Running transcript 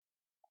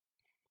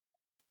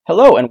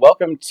Hello and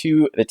welcome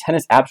to the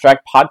Tennis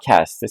Abstract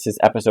Podcast. This is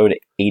episode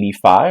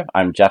 85.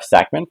 I'm Jeff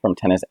Sackman from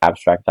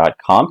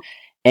tennisabstract.com.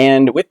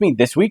 And with me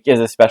this week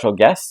is a special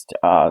guest.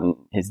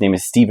 His name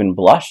is Stephen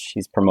Blush.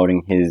 He's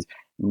promoting his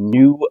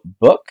new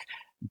book,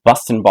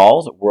 Bustin'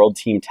 Balls, World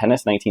Team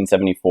Tennis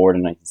 1974 to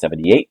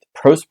 1978,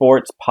 Pro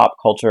Sports, Pop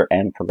Culture,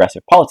 and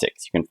Progressive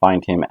Politics. You can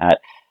find him at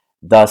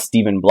The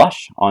Stephen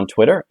Blush on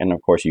Twitter. And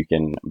of course, you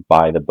can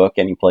buy the book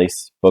any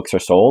place books are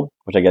sold,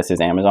 which I guess is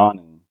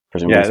Amazon.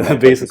 Yeah,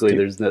 basically,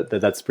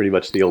 that's pretty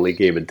much the only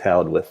game in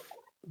town with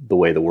the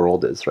way the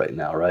world is right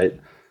now,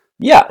 right?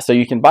 Yeah, so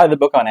you can buy the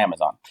book on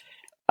Amazon.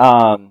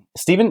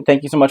 Stephen,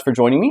 thank you so much for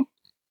joining me.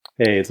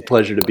 Hey, it's a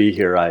pleasure to be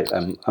here.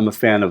 I'm a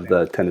fan of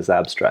the Tennis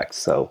Abstracts,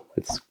 so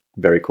it's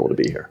very cool to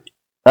be here.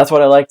 That's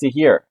what I like to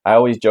hear. I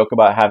always joke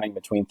about having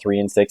between 3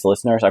 and 6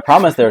 listeners. I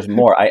promise there's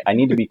more. I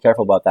need to be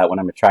careful about that when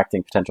I'm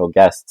attracting potential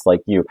guests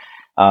like you.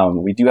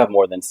 We do have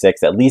more than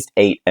 6, at least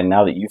 8, and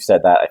now that you've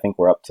said that, I think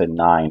we're up to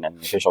 9 in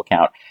the official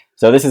count.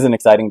 So this is an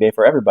exciting day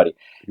for everybody.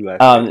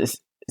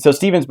 So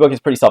Stephen's book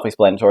is pretty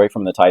self-explanatory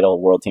from the title,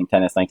 World Team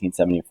Tennis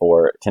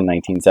 1974 to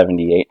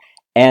 1978.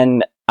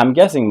 And I'm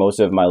guessing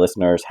most of my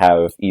listeners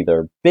have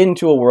either been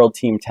to a World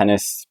Team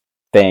Tennis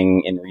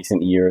thing in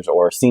recent years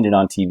or seen it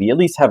on TV, at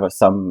least have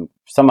some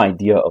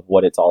idea of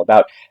what it's all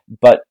about.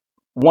 But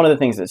one of the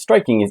things that's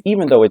striking is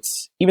even though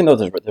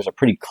there's a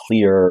pretty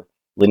clear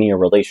linear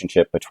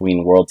relationship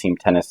between World Team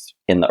Tennis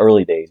in the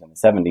early days in the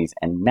 70s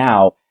and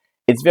now,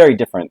 it's very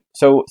different.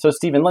 So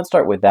Stephen, let's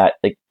start with that.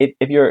 Like,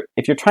 if you're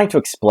trying to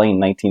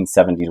explain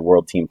 1970s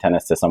World Team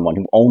Tennis to someone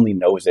who only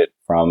knows it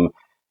from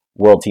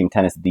World Team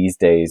Tennis these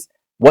days,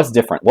 what's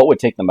different? What would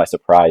take them by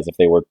surprise if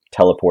they were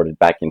teleported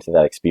back into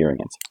that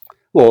experience?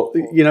 Well,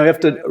 you have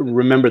to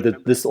remember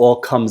that this all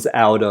comes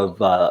out of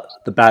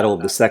the Battle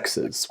of the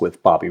Sexes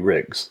with Bobby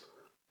Riggs.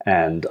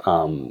 And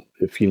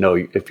if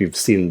you've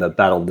seen the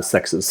Battle of the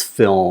Sexes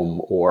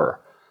film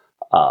or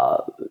a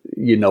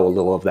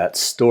little of that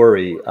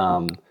story,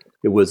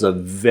 it was a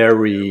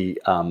very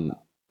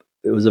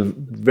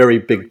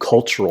big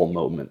cultural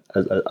moment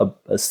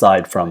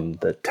aside from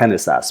the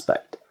tennis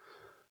aspect.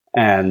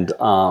 And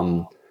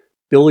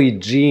Billie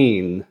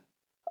Jean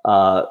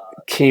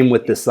came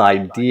with this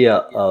idea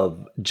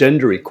of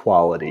gender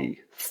equality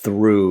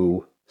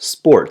through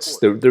sports.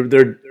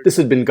 This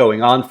had been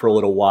going on for a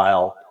little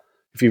while.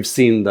 If you've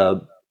seen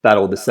the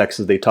Battle of the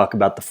Sexes, they talk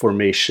about the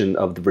formation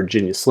of the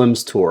Virginia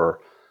Slims Tour.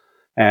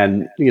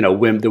 And,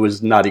 there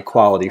was not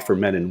equality for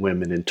men and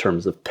women in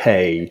terms of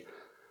pay.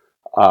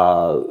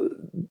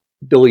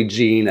 Billie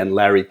Jean and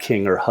Larry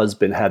King, her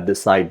husband, had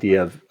this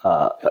idea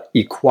of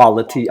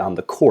equality on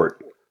the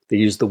court. They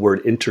used the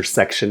word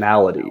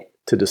intersectionality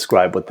to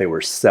describe what they were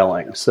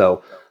selling.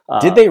 So,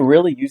 did they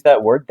really use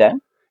that word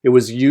then? It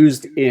was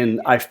used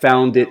I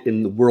found it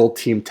in the World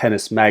Team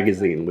Tennis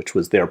magazine, which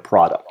was their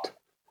product.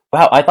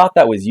 Wow, I thought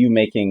that was you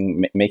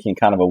making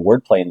kind of a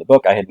wordplay in the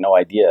book. I had no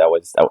idea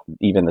that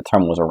even the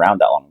term was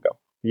around that long ago.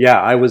 Yeah,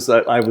 I was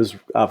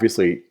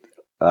obviously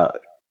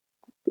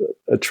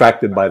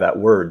attracted by that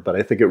word, but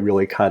I think it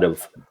really kind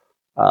of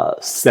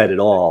said it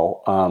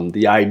all.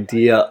 The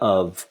idea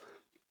of,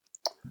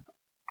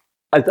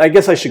 I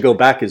guess I should go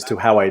back as to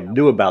how I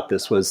knew about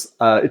this was,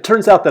 it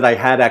turns out that I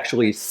had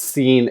actually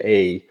seen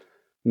a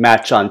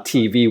match on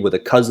TV with a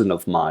cousin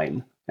of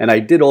mine, and I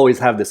did always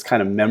have this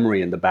kind of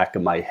memory in the back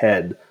of my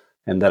head,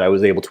 and that I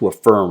was able to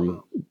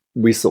affirm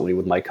recently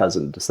with my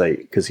cousin to say,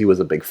 because he was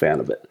a big fan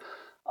of it.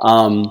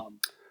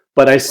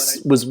 But I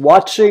was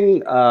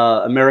watching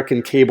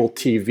American cable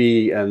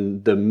TV,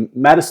 and the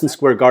Madison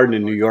Square Garden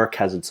in New York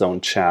has its own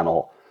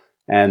channel.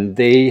 And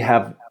they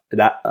have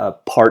that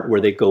part where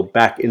they go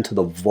back into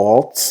the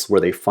vaults, where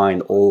they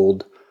find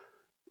old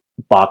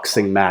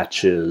boxing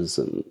matches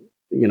and,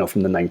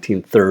 from the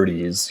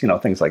 1930s,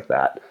 things like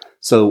that.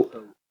 So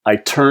I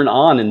turn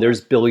on and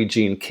there's Billie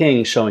Jean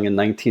King showing a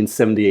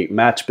 1978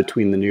 match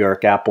between the New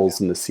York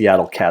Apples and the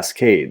Seattle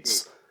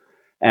Cascades.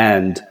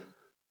 And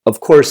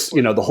of course,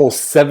 the whole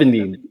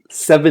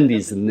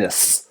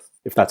 70s-ness,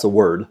 if that's a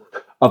word,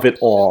 of it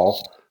all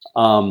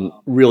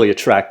really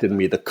attracted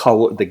me. The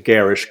color, the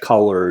garish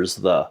colors,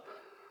 the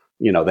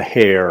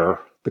hair,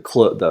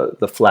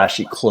 the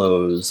flashy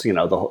clothes,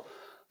 the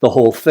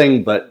whole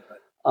thing. But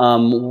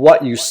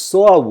what you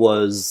saw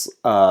was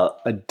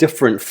a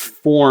different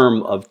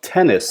form of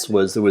tennis.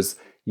 There was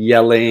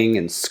yelling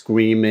and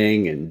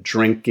screaming and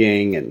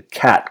drinking and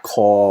cat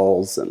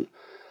calls. And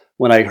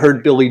when I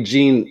heard Billie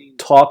Jean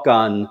talk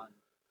on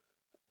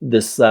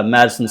this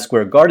Madison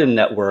Square Garden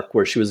network,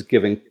 where she was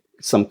giving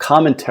some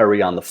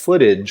commentary on the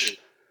footage,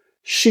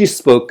 she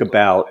spoke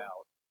about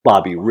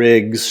Bobby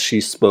Riggs. She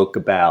spoke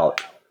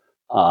about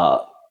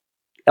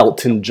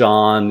Elton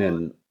John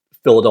and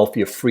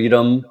Philadelphia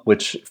Freedom,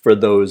 which for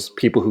those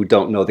people who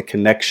don't know the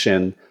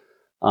connection,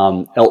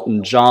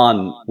 Elton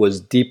John was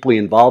deeply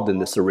involved in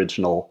this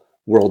original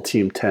World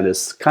Team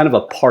Tennis, kind of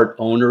a part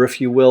owner, if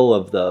you will,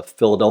 of the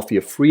Philadelphia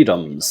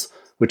Freedoms,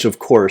 which of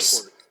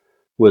course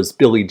was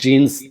Billie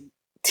Jean's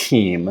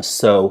team.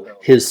 So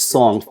his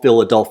song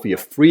Philadelphia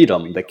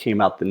Freedom that came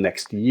out the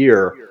next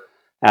year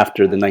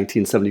after the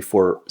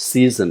 1974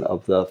 season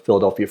of the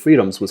Philadelphia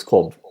Freedoms was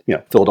called,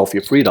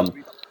 Philadelphia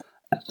Freedom.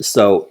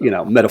 So,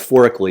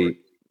 metaphorically,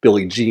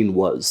 Billie Jean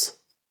was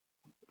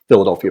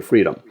Philadelphia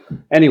Freedom.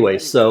 Anyway,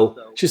 so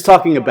she's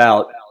talking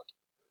about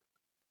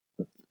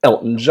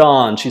Elton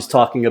John. She's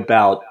talking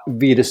about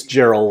Vitas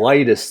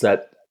Gerulaitis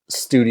at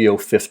Studio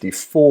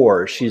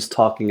 54. She's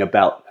talking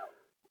about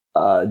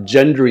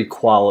gender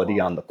equality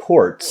on the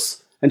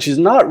courts. And she's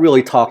not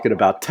really talking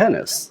about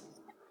tennis.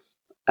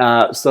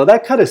 So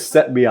that kind of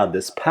set me on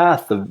this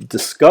path of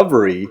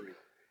discovery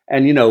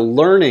and,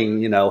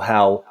 learning,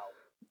 how,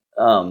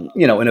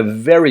 in a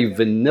very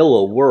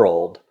vanilla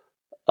world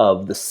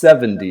of the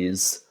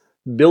 70s,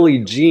 Billie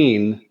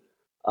Jean,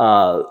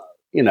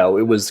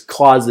 it was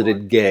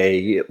closeted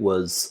gay. It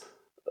was,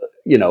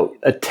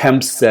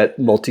 attempts at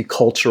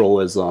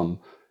multiculturalism.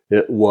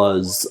 It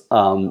was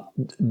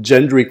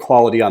gender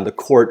equality on the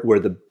court, where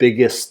the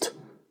biggest,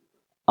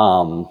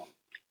 the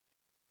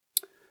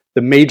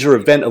major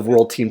event of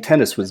World Team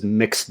Tennis was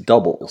mixed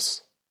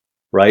doubles,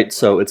 right?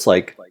 So it's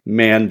like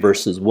man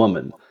versus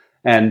woman.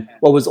 And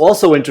what was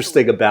also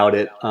interesting about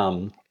it,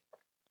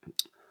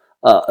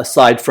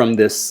 aside from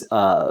this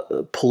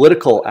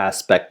political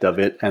aspect of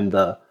it and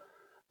the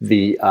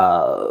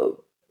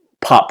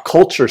pop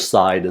culture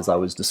side, as I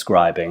was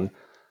describing,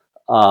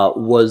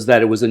 was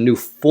that it was a new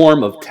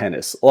form of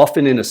tennis.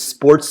 Often in a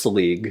sports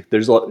league,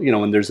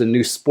 when there's a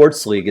new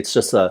sports league, it's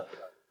just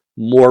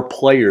more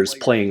players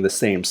playing the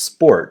same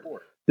sport.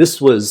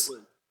 This was,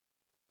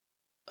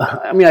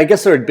 I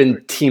guess there had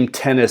been team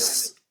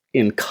tennis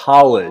in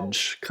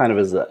college, kind of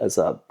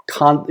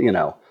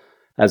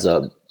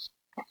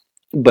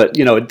but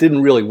it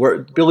didn't really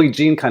work. Billie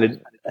Jean kind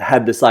of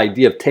had this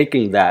idea of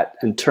taking that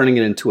and turning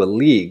it into a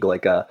league,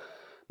 like a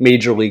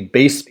Major League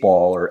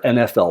Baseball or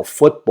NFL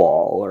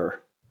football or,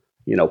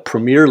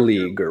 Premier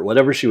League or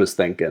whatever she was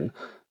thinking,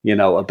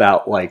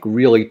 about like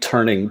really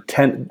turning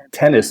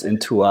tennis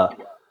into a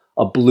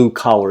blue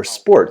collar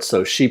sport.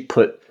 So she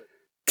put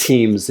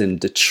teams in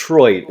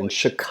Detroit and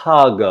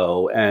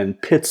Chicago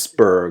and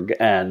Pittsburgh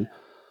and,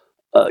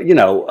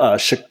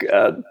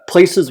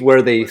 places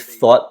where they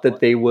thought that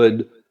they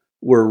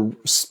were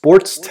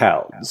sports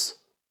towns.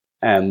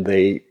 And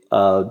they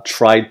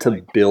tried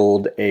to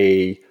build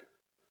a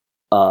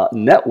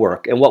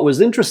network. And what was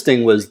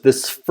interesting was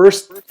this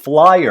first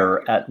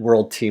flyer at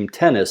World Team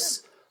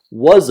Tennis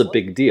was a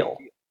big deal.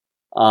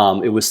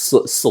 It was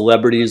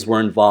celebrities were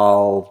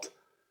involved.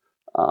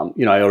 I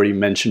already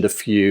mentioned a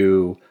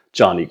few.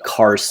 Johnny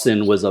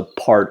Carson was a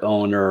part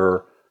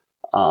owner.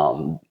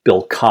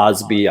 Bill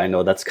Cosby, I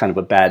know that's kind of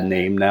a bad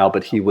name now,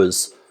 but he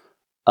was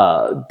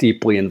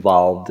deeply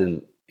involved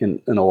in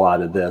a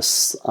lot of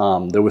this.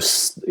 There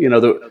was,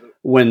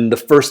 when the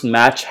first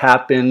match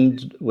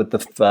happened with the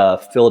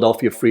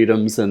Philadelphia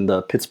Freedoms and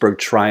the Pittsburgh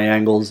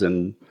Triangles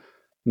in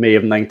May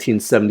of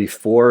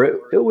 1974,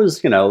 it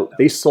was,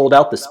 they sold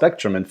out the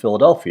Spectrum in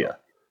Philadelphia.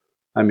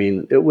 I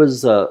mean, it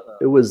was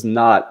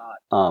not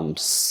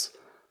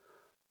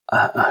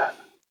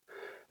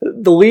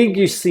the league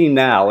you see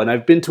now, and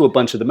I've been to a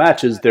bunch of the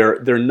matches.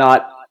 They're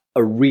not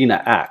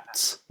arena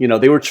acts.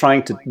 They were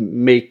trying to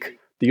make.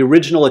 The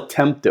original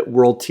attempt at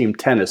World Team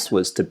Tennis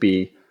was to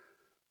be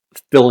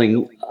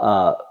filling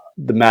the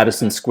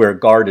Madison Square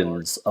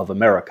Gardens of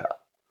America.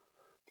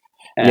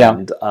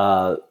 And,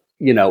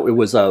 it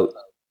was a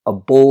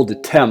bold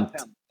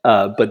attempt,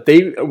 but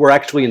they were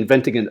actually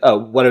inventing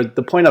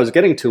the point I was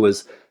getting to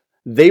is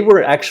they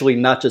were actually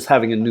not just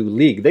having a new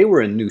league, they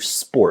were a new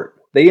sport.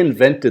 They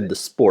invented the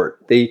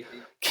sport. They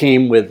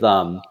came with,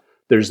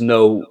 there's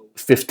no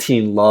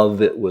 15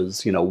 love, it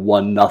was,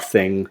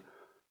 1-0.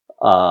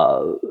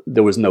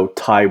 There was no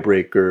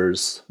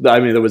tiebreakers. I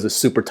mean, there was a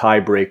super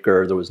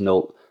tiebreaker. There was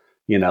no,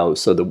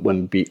 so there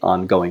wouldn't be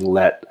ongoing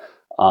let.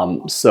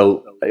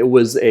 So it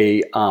was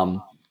a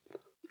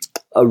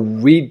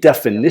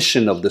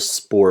redefinition of the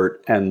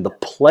sport, and the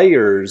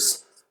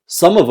players,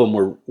 some of them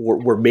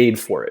were made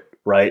for it,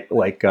 right?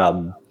 Like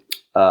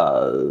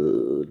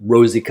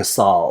Rosie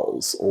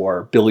Casals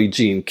or Billie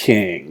Jean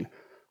King,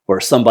 or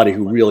somebody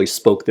who really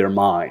spoke their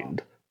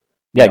mind.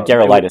 Yeah,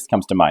 Gerulaitis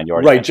comes to mind.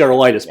 Right,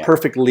 Gerulaitis, yeah.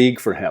 Perfect league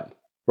for him,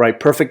 right?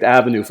 Perfect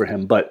avenue for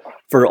him. But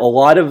for a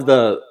lot of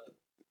the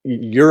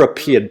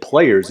European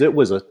players, it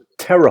was a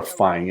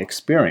terrifying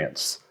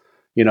experience.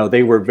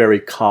 They were very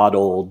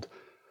coddled,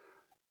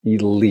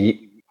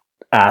 elite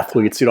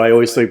athletes. I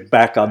always think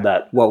back on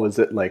that. What was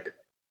it like?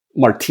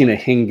 Martina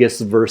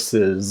Hingis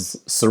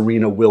versus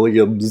Serena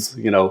Williams.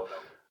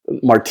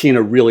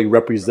 Martina really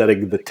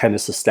representing the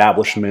tennis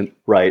establishment,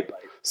 right?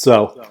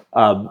 So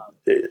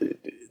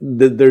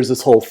there's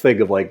this whole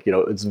thing of like,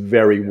 it's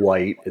very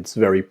white, it's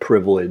very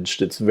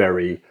privileged, it's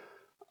very,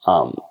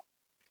 or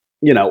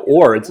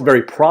it's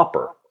very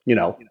proper.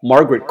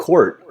 Margaret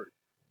Court.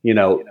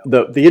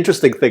 The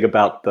interesting thing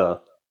about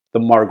the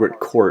Margaret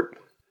Court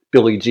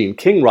Billie Jean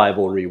King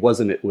rivalry it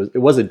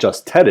wasn't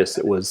just tennis.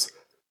 It was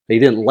they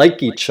didn't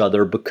like each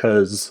other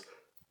because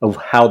of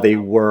how they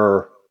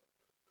were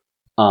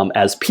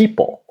as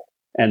people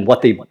and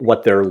what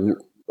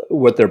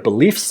their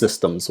belief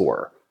systems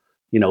were.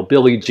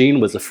 Billie Jean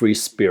was a free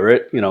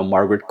spirit.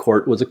 Margaret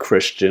Court was a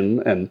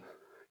Christian, and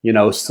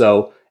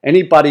so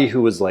anybody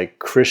who was like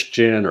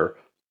Christian or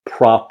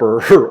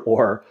proper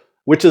or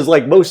which is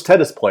like most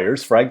tennis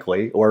players,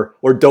 frankly, or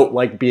don't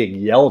like being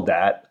yelled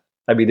at.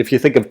 I mean, if you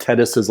think of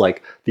tennis as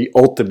like the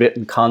ultimate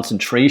in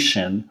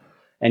concentration,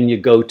 and you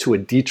go to a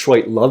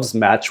Detroit Loves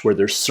match where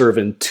they're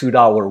serving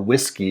 $2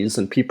 whiskeys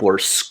and people are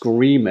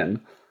screaming,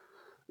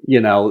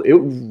 it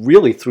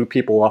really threw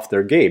people off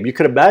their game. You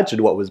could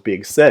imagine what was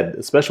being said,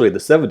 especially in the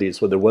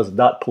 70s, where there was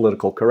not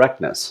political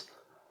correctness.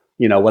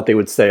 What they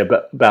would say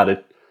about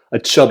it. A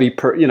chubby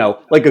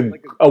like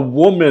a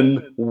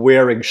woman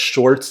wearing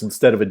shorts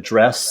instead of a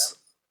dress,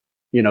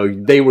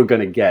 they were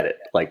going to get it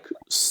like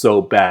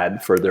so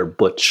bad for their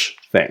butch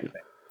thing,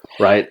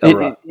 right?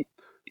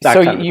 So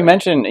you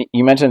mentioned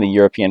the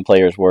European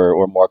players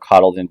were more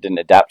coddled and didn't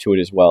adapt to it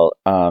as well.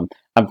 I'm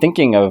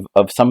thinking of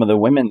some of the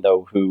women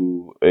though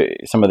who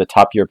some of the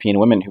top European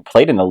women who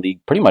played in the league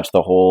pretty much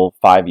the whole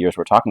 5 years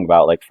we're talking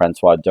about, like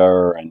François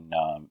Durr and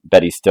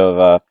Betty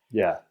Stova.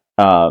 Yeah.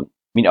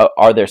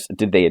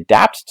 Did they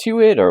adapt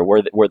to it, or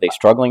were they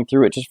struggling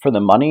through it just for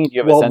the money? Do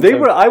you have a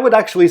sense? I would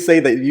actually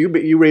say that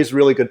you raised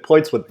really good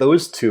points with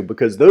those two,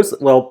 because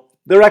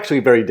they're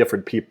actually very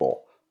different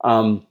people.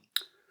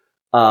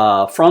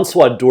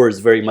 François Durr is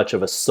very much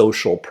of a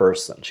social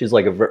person. She's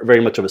like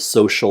very much of a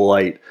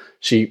socialite.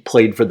 She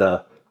played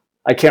for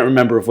I can't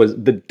remember if it was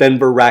the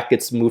Denver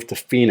Rackets moved to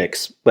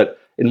Phoenix, but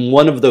in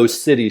one of those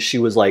cities, she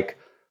was like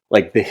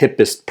the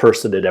hippest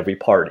person at every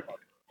party.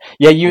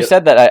 Yeah, you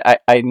said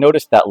that. I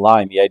noticed that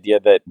line, the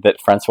idea that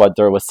François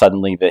Durr was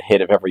suddenly the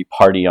hit of every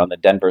party on the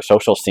Denver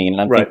social scene.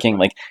 And I'm thinking,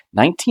 like,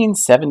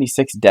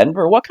 1976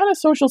 Denver? What kind of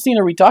social scene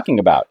are we talking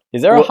about?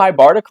 Is there a high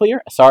bar to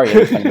clear? Sorry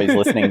if anybody's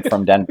listening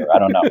from Denver. I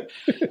don't know.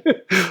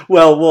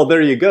 Well,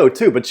 there you go,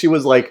 too. But she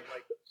was like,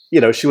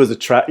 she was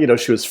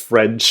she was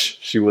French.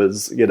 She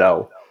was,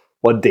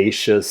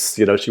 audacious.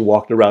 She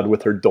walked around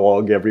with her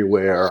dog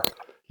everywhere.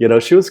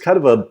 She was kind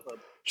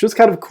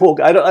of cool.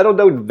 I don't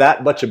know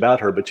that much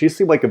about her, but she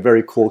seemed like a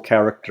very cool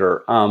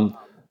character.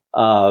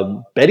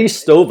 Betty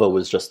Stova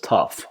was just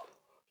tough,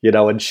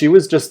 and she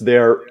was just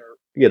there.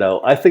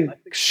 I think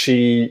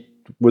she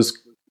was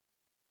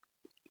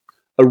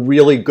a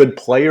really good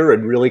player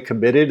and really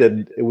committed,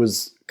 and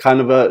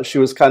she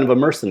was kind of a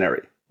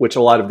mercenary, which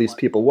a lot of these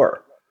people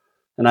were.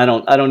 And I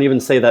don't even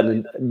say that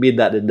and mean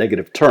that in a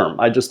negative term.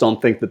 I just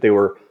don't think that they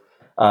were.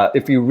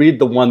 If you read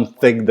the one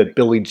thing that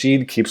Billie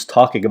Jean keeps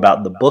talking about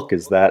in the book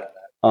is that.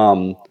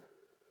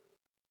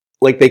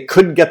 They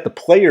couldn't get the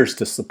players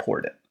to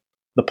support it.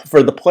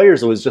 For the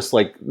players, it was just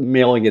like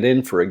mailing it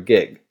in for a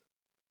gig.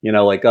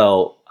 I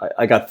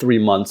got 3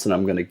 months and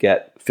I'm going to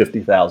get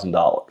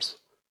 $50,000.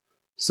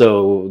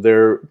 So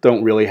they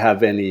don't really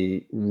have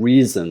any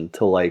reason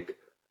to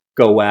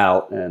go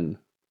out and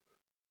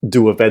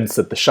do events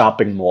at the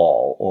shopping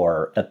mall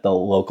or at the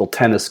local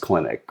tennis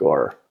clinic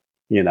or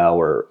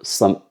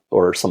some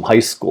high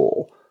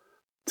school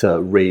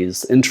to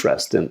raise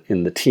interest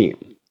in the team.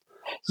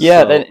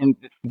 Yeah,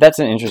 that's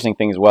an interesting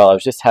thing as well. I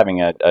was just having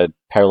a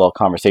parallel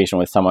conversation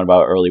with someone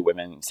about early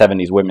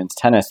 70s women's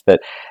tennis, that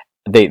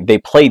they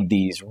played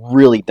these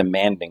really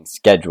demanding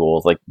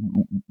schedules, like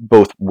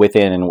both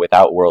within and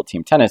without World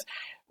Team Tennis,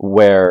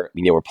 where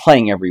they were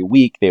playing every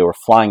week. They were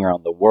flying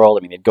around the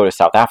world. They'd go to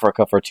South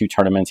Africa for 2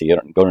 tournaments. They'd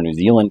go to New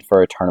Zealand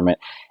for a tournament.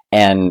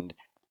 And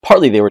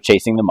partly they were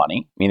chasing the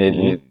money.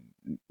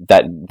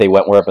 That they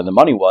went wherever the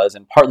money was,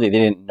 and partly they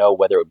didn't know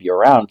whether it would be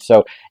around.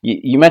 So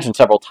you mentioned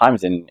several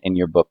times in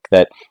your book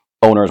that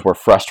owners were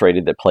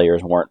frustrated that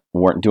players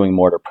weren't doing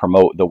more to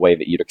promote the way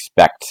that you'd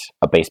expect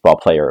a baseball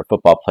player or a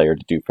football player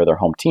to do for their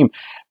home team.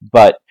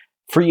 But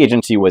free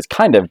agency was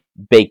kind of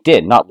baked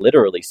in, not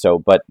literally so,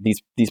 but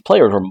these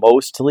players were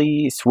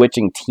mostly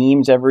switching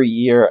teams every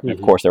year.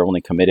 Of course, they're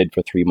only committed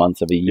for 3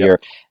 months of a year.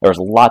 Yep. There was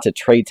lots of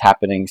trades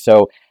happening.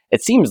 So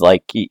it seems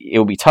like it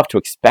would be tough to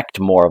expect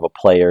more of a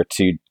player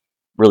to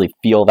really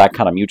feel that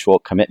kind of mutual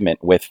commitment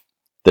with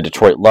the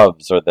Detroit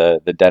Loves or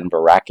the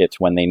Denver Rackets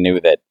when they knew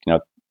that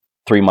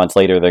 3 months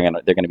later they're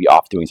gonna be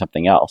off doing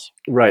something else.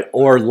 Right.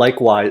 Or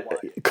likewise,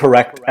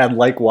 correct. And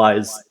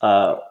likewise,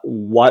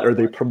 what are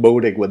they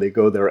promoting when they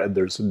go there and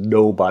there's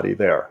nobody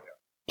there?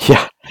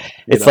 Yeah,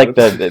 it's like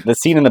the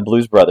scene in the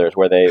Blues Brothers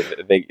where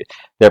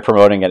they're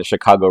promoting at a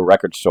Chicago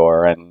record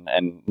store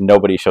and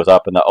nobody shows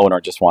up and the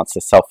owner just wants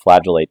to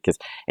self-flagellate because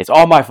it's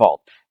all my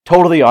fault.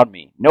 Totally on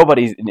me.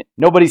 Nobody's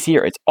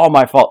here. It's all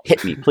my fault.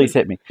 Hit me, please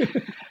hit me.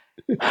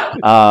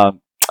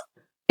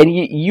 And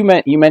you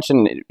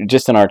mentioned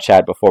just in our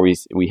chat before we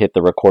hit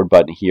the record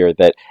button here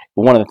that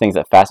one of the things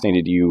that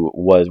fascinated you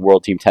was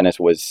World Team Tennis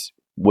was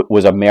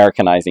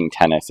Americanizing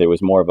tennis. It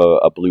was more of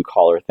a blue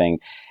collar thing,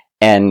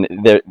 and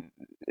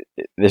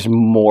there's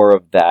more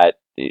of that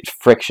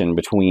friction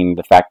between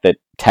the fact that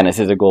tennis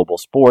is a global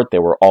sport.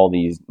 There were all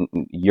these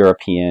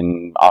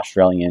European,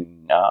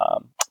 Australian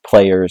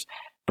players,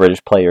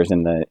 British players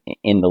in the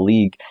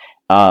league.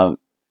 How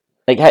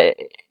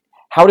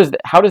does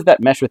that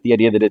mesh with the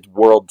idea that it's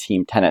World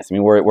Team Tennis?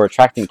 We're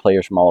attracting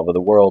players from all over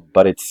the world,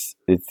 but it's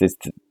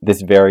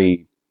this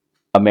very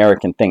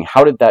American thing.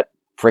 How did that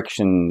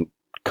friction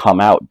come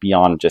out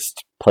beyond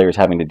just players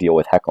having to deal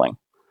with heckling?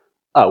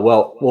 Oh,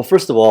 well,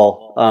 first of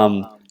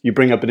all, you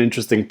bring up an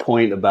interesting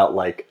point about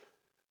like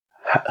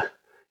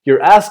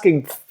you're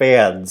asking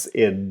fans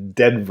in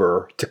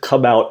Denver to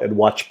come out and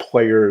watch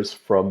players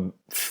from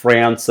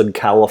France and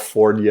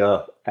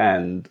California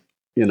and,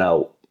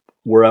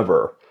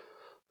 wherever.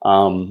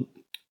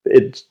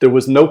 There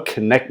was no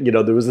connect,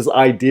 there was this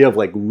idea of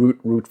like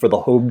root for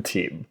the home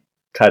team,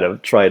 kind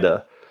of try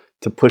to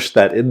push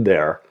that in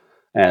there.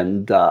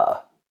 And,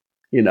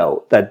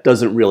 that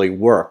doesn't really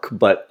work.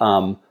 But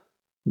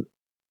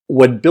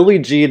when Billie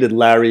Jean and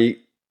Larry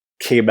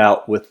came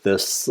out with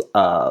this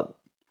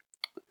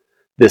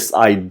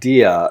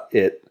idea,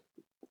 it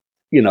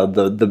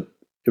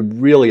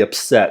really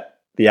upset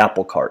the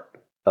apple cart,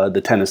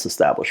 the tennis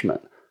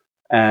establishment,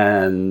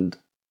 and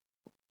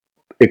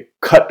it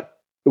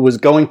was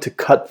going to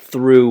cut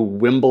through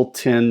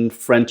Wimbledon,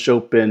 French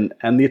Open,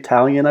 and the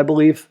Italian, I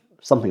believe,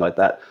 something like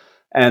that.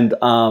 And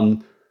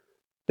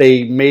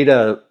they made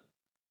a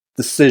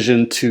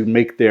decision to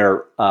make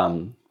their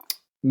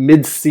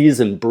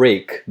mid-season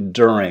break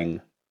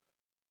during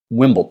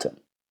Wimbledon.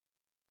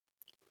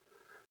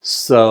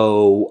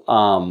 So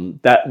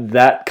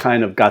that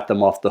kind of got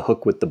them off the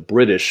hook with the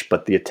British,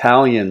 but the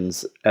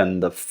Italians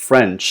and the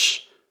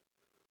French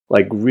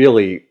like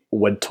really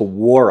went to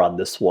war on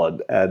this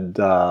one. And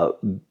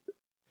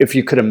if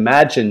you could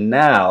imagine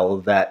now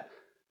that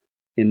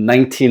in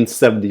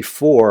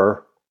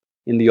 1974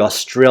 in the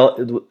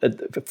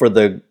for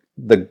the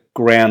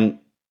Grand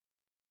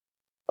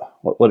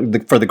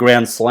for the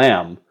Grand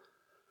Slam,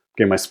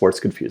 getting my sports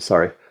confused.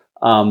 Sorry,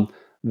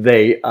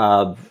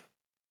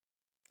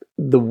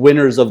 the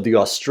winners of the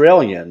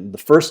Australian, the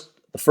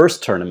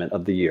first tournament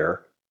of the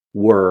year,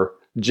 were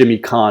Jimmy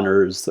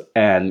Connors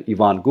and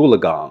Ivan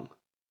Goolagong,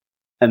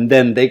 and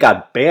then they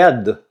got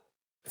banned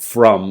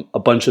from a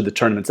bunch of the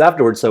tournaments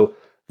afterwards, so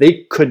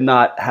they could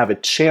not have a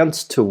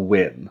chance to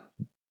win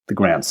the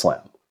Grand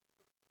Slam.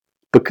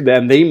 But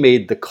then they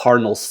made the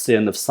cardinal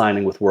sin of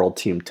signing with World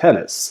Team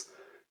Tennis.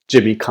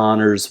 Jimmy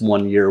Connors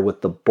 1 year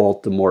with the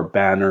Baltimore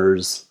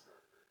Banners,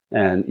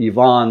 and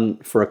Yvonne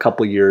for a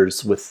couple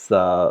years with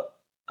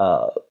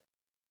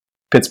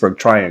Pittsburgh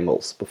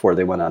Triangles before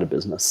they went out of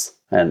business.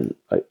 And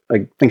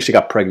I think she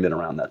got pregnant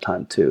around that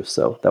time too.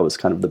 So that was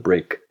kind of the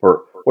break,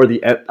 or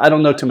I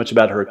don't know too much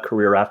about her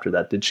career after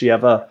that. Did she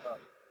have a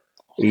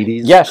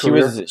 80s? Yeah,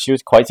 career? she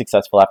was quite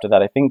successful after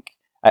that. I think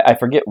I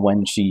forget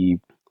when she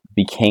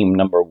became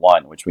number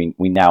one, which we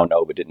now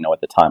know but didn't know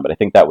at the time. But I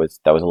think that was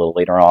a little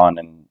later on,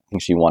 and I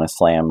think she won a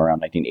slam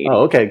around 1980.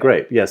 Oh, okay,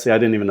 great. Yeah, see, I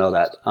didn't even know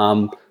that.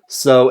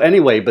 So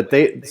anyway,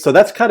 so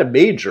that's kind of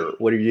major.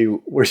 Where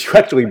you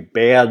actually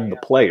ban the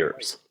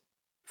players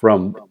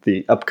from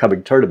the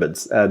upcoming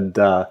tournaments, and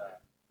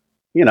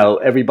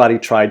everybody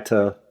tried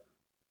to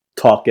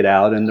talk it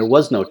out, and there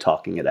was no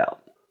talking it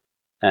out,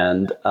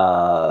 and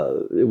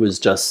it was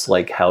just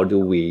like, how do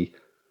we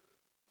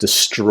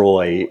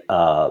destroy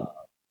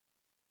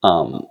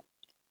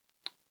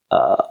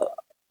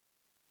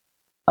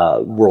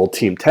World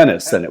Team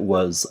Tennis? And it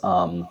was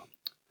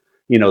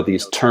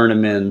these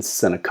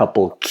tournaments and a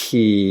couple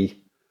key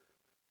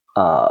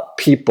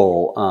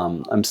people.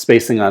 I'm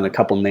spacing on a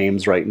couple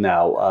names right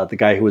now. The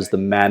guy who was the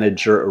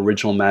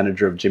original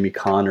manager of Jimmy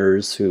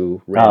Connors,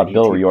 who ran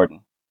Bill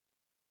Riordan.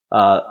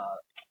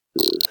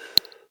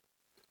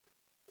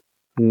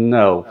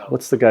 No,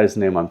 what's the guy's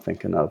name I'm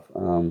thinking of?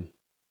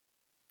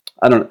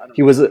 I don't know.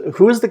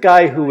 Who was the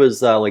guy who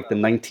was like the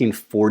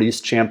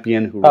 1940s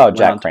champion?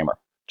 Jack Kramer.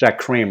 Jack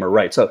Kramer,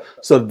 right. So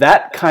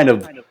that kind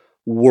of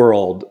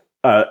world,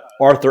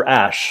 Arthur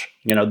Ashe,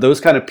 those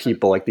kind of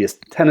people, like the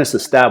tennis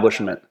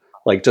establishment,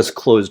 like just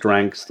closed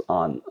ranks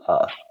on,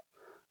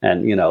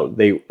 and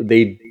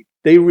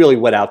they really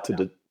went out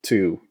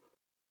to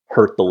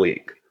hurt the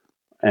league,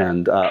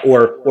 and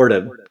or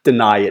to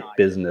deny it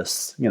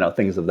business,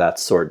 things of that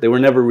sort. They were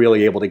never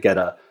really able to get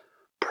a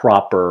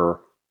proper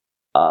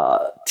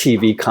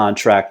TV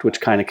contract, which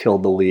kind of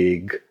killed the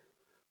league.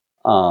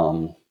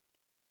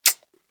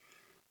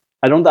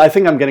 I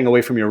think I'm getting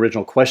away from your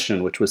original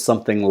question, which was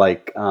something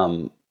like,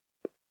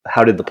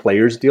 how did the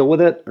players deal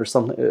with it, or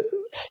something?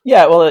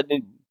 Yeah, well,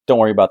 don't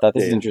worry about that.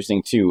 This is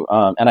interesting too,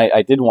 and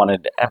I did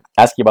want to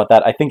ask you about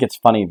that. I think it's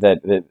funny that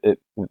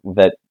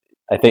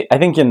I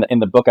think in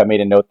the book I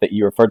made a note that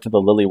you referred to the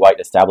lily white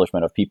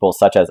establishment of people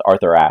such as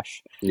Arthur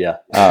Ashe. Yeah,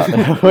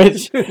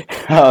 which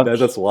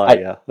that's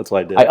why. That's why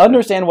I did. I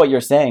understand what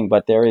you're saying,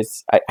 but there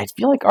is. I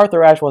feel like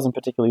Arthur Ashe wasn't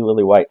particularly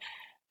lily white.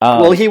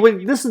 Well,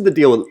 this is the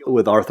deal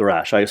with Arthur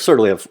Ashe. I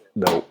certainly have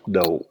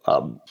no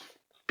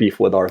beef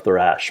with Arthur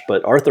Ashe,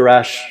 but Arthur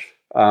Ashe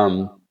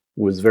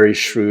was very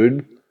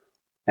shrewd,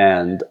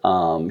 and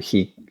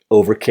he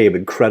overcame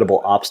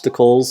incredible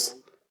obstacles.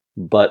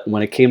 But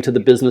when it came to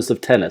the business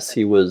of tennis,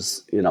 he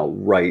was,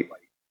 right.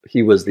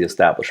 He was the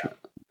establishment.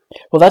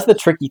 Well, that's the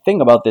tricky thing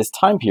about this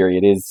time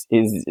period is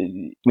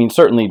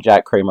certainly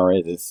Jack Kramer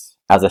is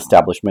as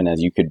establishment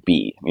as you could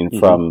be.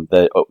 From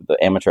the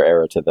amateur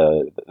era to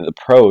the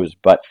pros.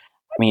 But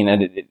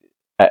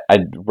I I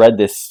read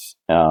this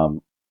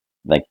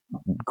like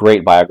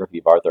great biography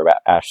of Arthur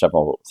Ashe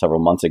several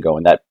months ago,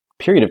 and that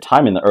period of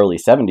time in the early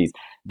 70s,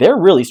 they're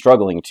really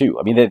struggling too.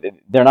 I mean,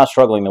 they're not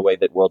struggling the way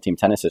that World Team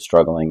Tennis is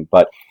struggling,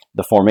 but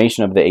the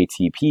formation of the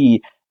ATP,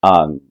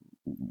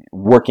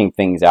 working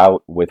things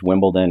out with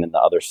Wimbledon and the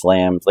other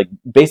slams, like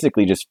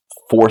basically just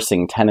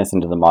forcing tennis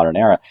into the modern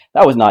era,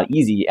 that was not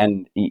easy.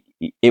 And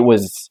it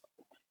was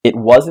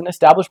an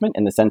establishment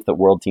in the sense that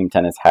World Team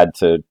Tennis had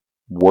to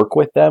work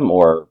with them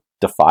or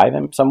defy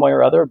them some way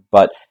or other,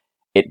 but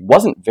it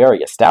wasn't very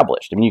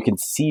established. I mean, you can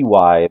see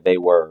why they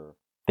were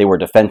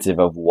defensive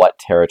of what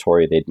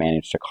territory they'd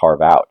managed to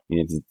carve out.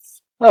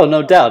 Oh,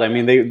 no doubt. I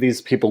mean,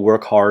 these people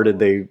work hard and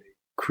they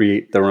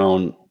create their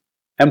own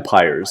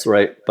empires,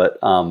 right? But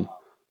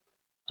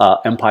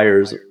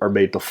empires are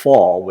made to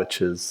fall,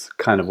 which is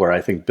kind of where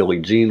I think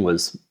Billie Jean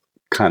was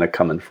kind of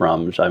coming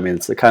from. I mean,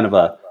 it's a kind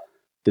of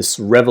this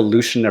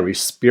revolutionary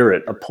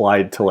spirit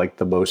applied to like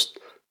the most,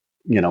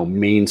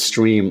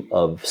 mainstream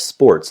of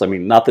sports. I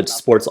mean, not that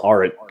sports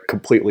aren't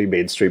completely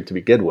mainstream to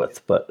begin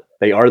with, but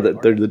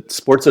the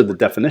sports are the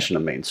definition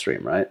of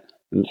mainstream, right?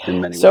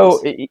 In many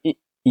ways.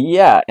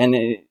 Yeah,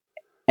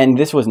 and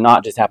this was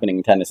not just happening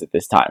in tennis at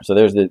this time. So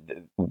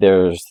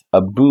there's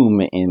a boom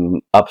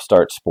in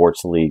upstart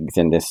sports leagues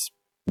in this,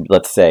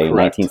 let's say,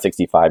 Correct.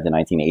 1965 to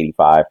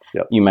 1985.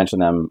 Yep. You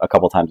mentioned them a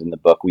couple times in the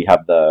book. We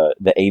have the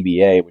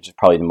ABA, which is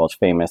probably the most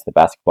famous, the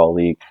basketball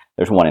league.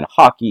 There's one in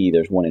hockey.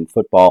 There's one in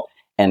football.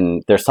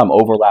 And there's some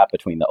overlap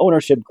between the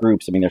ownership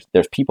groups. I mean,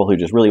 there's people who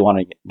just really want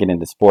to get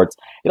into sports.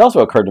 It also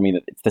occurred to me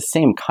that it's the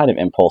same kind of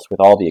impulse with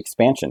all the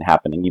expansion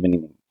happening,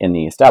 even in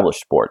the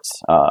established sports.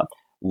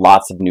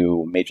 Lots of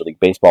new Major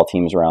League Baseball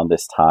teams around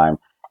this time.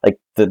 Like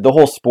the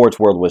whole sports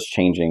world was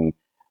changing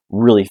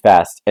really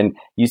fast. And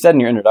you said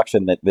in your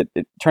introduction that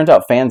it turns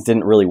out fans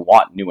didn't really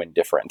want new and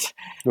different.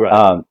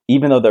 Right.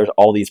 Even though there's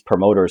all these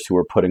promoters who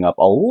were putting up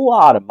a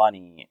lot of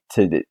money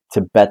to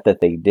bet that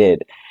they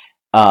did.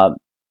 I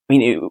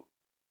mean,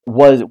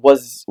 was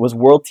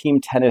World Team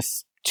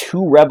Tennis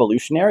too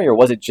revolutionary, or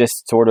was it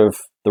just sort of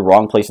the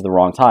wrong place at the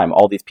wrong time?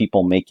 All these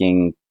people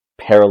making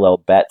parallel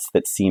bets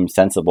that seemed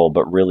sensible,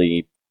 but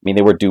really, I mean,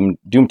 they were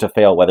doomed to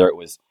fail, whether it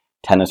was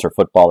tennis or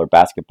football or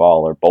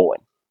basketball or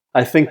bowling.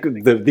 I think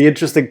the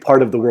interesting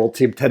part of the World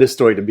Team Tennis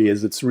story to me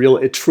is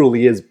it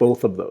truly is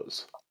both of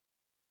those.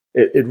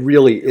 It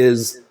really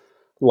is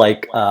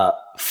like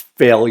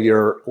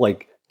failure,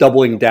 like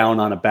doubling down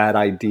on a bad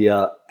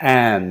idea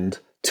and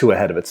too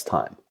ahead of its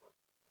time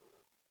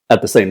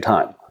at the same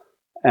time.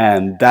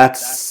 And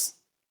that's,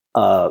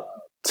 to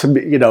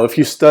me,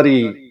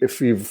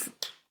 if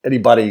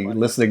anybody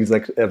listening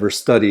has ever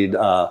studied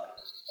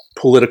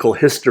political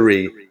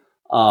history,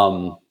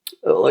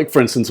 like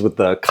for instance, with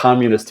the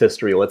communist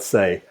history, let's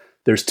say,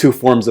 there's two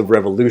forms of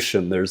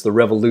revolution. There's the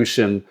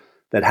revolution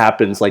that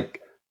happens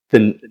like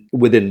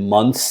within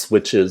months,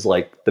 which is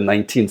like the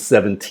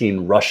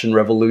 1917 Russian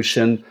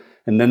Revolution.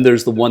 And then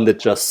there's the one that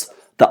just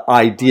the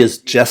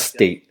ideas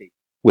gestate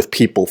with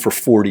people for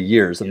 40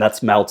 years. And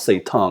that's Mao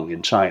Zedong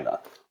in China,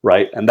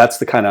 right? And that's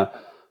the kind of,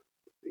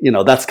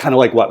 that's kind of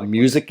like what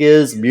music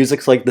is.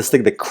 Music's like this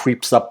thing that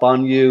creeps up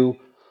on you.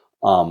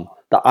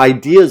 The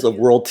ideas of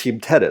World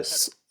Team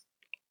Tennis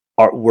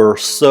were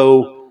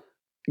so,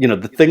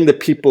 the thing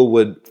that people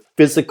would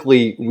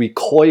physically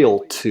recoil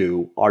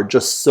to are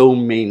just so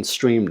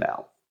mainstream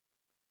now.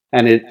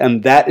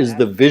 And that is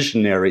the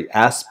visionary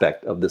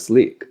aspect of this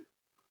league.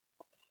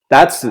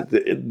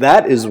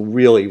 That is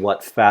really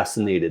what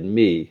fascinated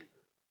me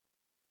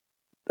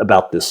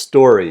about this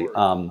story.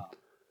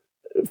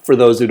 For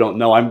those who don't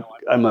know,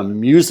 I'm a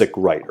music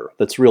writer.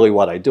 That's really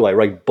what I do. I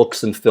write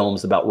books and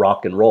films about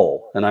rock and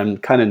roll, and I'm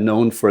kind of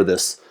known for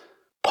this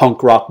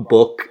punk rock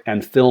book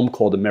and film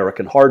called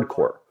American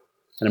Hardcore.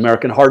 And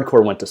American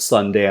Hardcore went to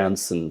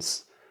Sundance and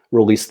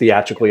released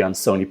theatrically on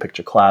Sony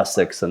Picture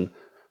Classics. And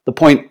the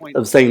point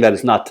of saying that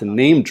is not to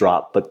name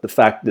drop, but the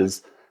fact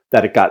is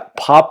that it got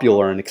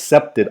popular and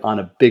accepted on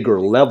a bigger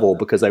level,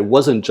 because I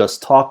wasn't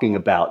just talking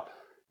about,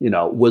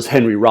 was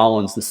Henry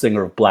Rollins the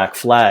singer of Black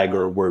Flag,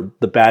 or were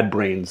the Bad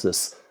Brains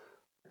this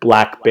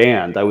black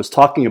band? I was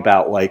talking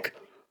about like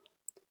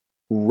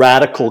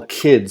radical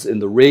kids in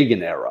the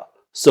Reagan era.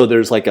 So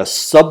there's like a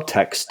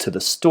subtext to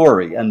the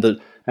story, and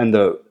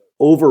the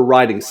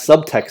overriding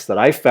subtext that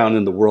I found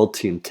in the World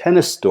Team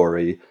Tennis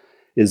story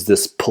is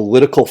this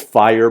political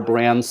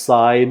firebrand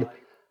side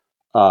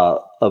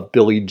of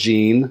Billie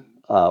Jean,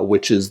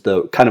 which is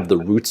the kind of the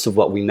roots of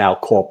what we now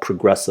call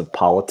progressive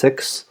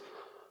politics.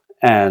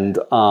 And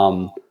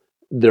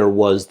there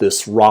was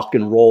this rock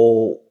and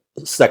roll,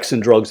 sex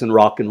and drugs and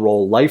rock and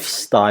roll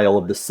lifestyle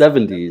of the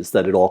 70s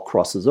that it all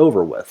crosses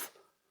over with.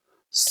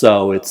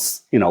 So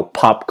it's,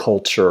 pop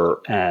culture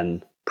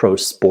and pro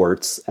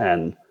sports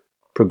and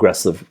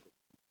progressive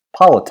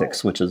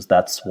politics,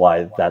 that's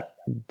why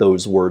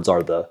those words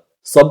are the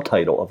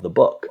subtitle of the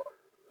book.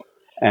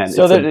 And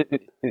so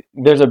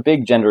there's a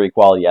big gender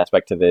equality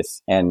aspect to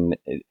this, and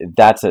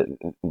that's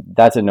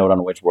a note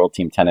on which World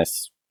Team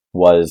Tennis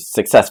was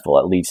successful,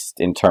 at least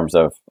in terms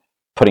of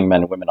putting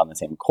men and women on the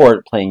same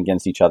court, playing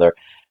against each other.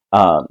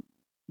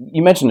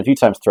 You mentioned a few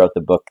times throughout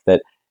the book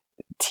that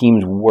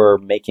teams were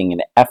making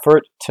an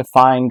effort to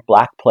find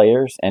black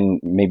players, and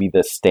maybe the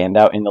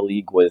standout in the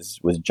league was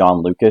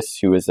John Lucas,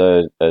 who is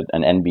an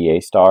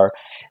NBA star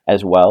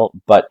as well.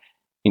 But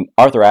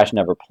Arthur Ashe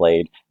never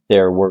played.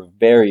 There were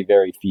very,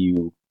 very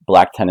few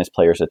black tennis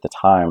players at the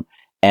time,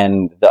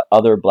 and the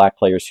other black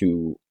players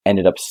who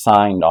ended up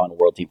signed on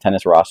World Team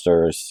Tennis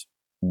rosters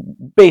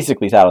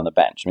basically sat on the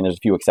bench. I mean, there's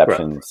a few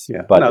exceptions,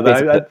 yeah, but no,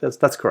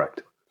 that's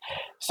correct.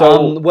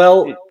 So,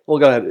 well, go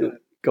ahead.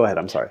 Go ahead.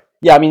 I'm sorry.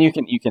 Yeah, I mean,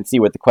 you can see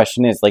what the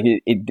question is. Like,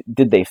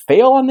 did they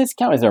fail on this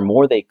count? Is there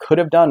more they could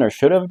have done or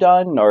should have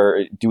done,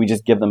 or do we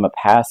just give them a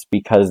pass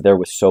because there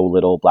was so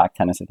little black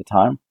tennis at the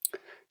time?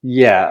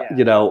 Yeah,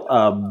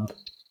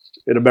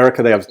 in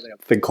America they have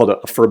a thing called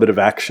affirmative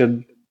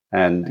action,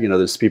 and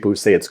there's people who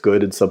say it's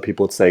good, and some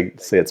people say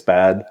it's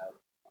bad.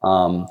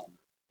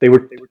 They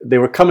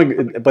were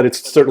coming, but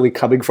it's certainly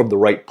coming from the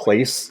right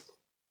place.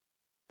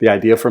 The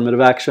idea of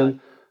affirmative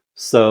action.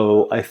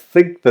 So I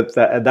think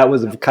that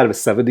was kind of a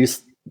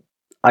 70s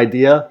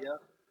idea.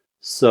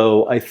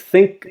 So I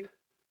think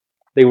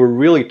they were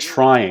really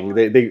trying.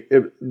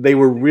 They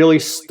were really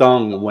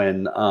stung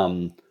when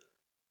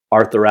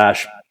Arthur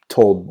Ashe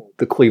told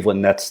the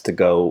Cleveland Nets to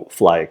go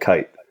fly a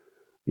kite.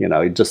 He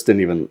just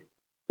didn't even.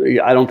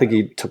 I don't think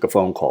he took a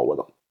phone call with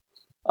them.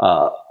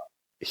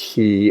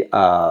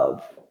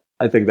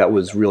 I think that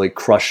was really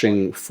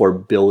crushing for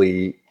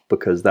Billie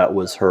because that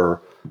was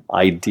her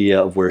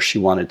idea of where she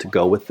wanted to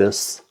go with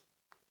this.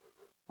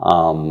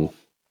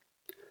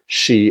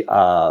 She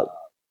wanted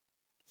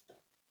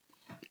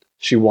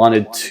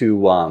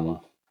to. It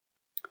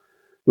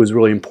was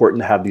really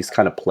important to have these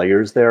kind of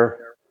players there.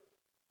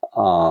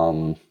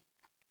 But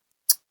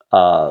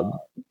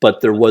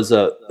there was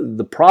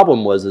the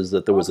problem was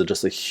that there was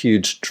just a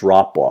huge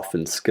drop off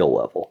in skill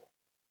level,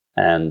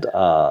 and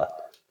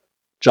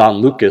John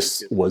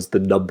Lucas was the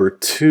number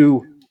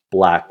 2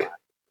 black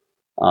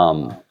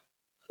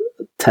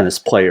tennis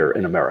player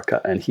in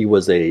America, and he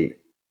was a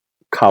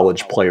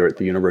college player at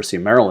the University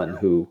of Maryland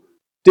who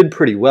did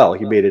pretty well.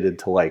 He made it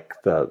into like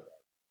the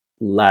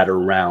latter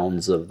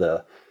rounds of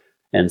the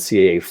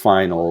NCAA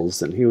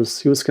finals, and he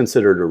was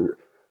considered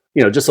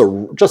just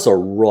a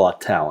raw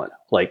talent.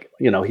 Like,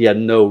 he had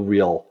no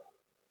real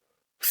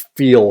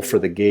feel for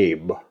the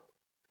game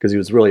because he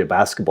was really a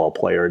basketball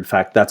player. In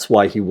fact, that's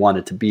why he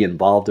wanted to be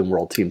involved in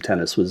World Team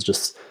Tennis, was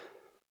just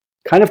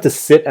kind of to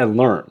sit and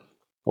learn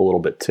a little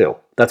bit too.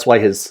 That's why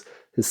his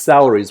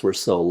salaries were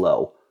so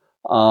low.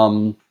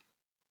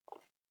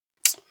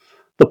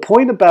 The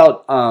point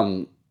about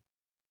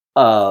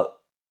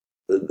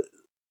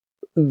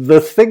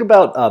the thing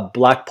about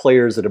black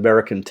players in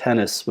American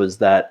tennis was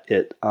that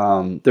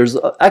there's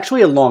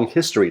actually a long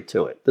history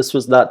to it. This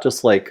was not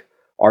just like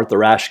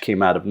Arthur Ashe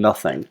came out of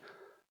nothing.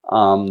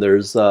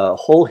 There's a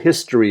whole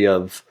history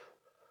of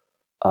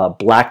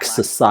black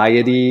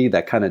society,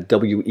 that kind of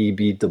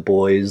W.E.B. Du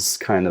Bois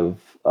kind of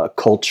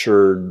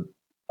cultured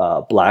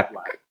black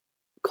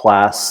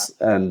class,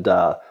 and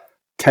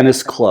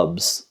tennis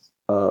clubs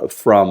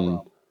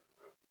from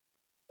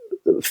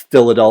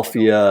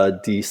Philadelphia,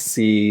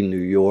 D.C., New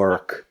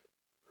York,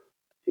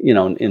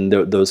 in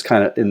those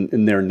kind of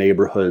in their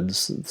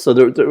neighborhoods. So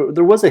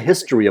there was a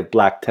history of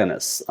black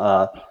tennis.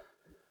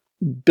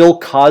 Bill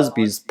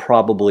Cosby's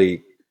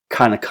probably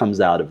kind of comes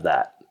out of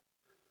that.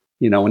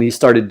 When he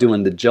started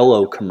doing the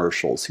Jell-O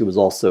commercials, he was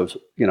also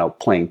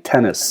playing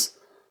tennis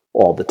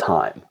all the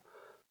time.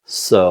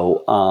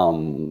 So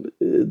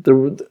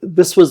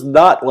this was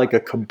not like a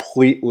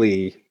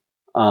completely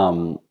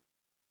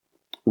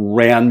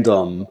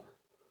random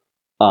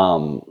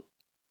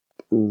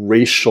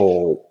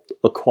racial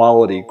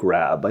equality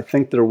grab. I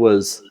think there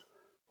was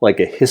like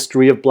a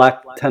history of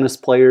black tennis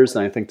players,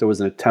 and I think there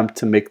was an attempt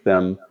to make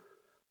them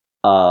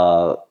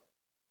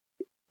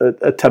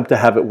attempt to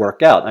have it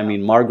work out. I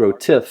mean, Margot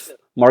Tiff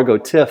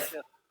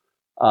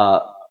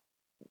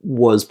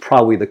was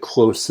probably the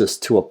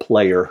closest to a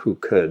player who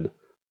could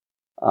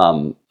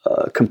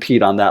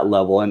compete on that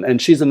level, and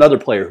she's another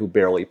player who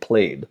barely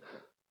played.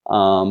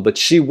 But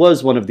she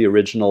was one of the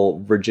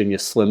original Virginia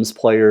Slims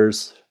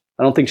players.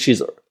 I don't think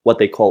she's what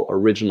they call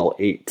original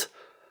 8,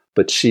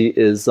 but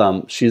she's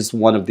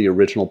one of the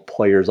original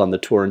players on the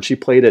tour, and she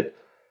played at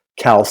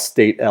Cal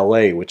State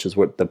LA, which is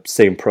what the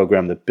same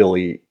program that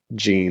Billie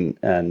Jean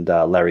and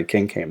Larry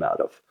King came out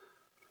of.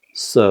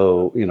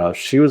 So,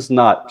 she was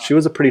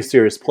a pretty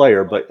serious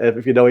player, but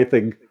if you know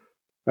anything,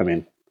 I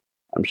mean,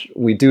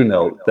 we do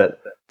know that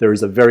there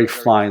is a very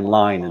fine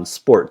line in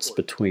sports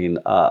between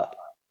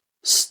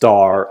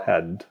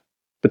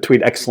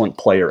between excellent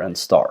player and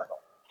star.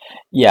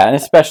 Yeah, and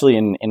especially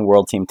in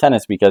World Team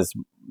Tennis, because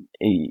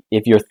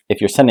if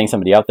you're sending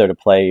somebody out there to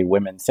play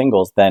women's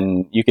singles,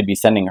 then you could be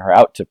sending her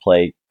out to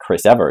play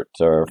Chris Evert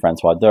or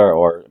Francois Durr,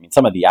 or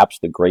some of the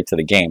absolute greats of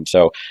the game.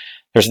 So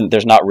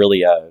there's not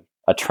really a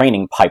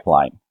training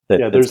pipeline.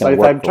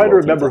 I'm trying to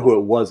remember who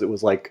it was. It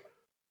was like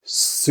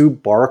Sue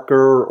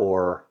Barker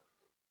or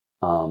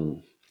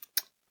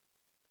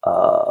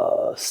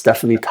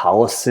Stephanie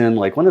Tollison,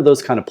 like one of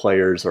those kind of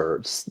players,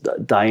 or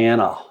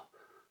Diana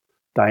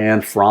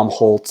Diane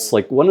Fromholtz,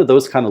 like one of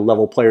those kind of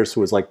level players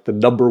who was like the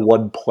number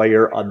one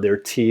player on their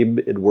team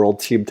in World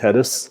Team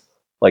Tennis,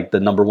 like the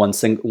number one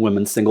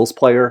women's singles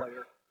player.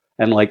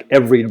 And like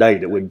every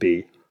night it would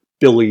be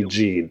Billie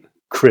Jean,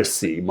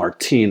 Chrissy,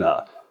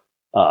 Martina.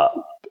 Uh,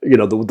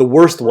 the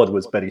worst one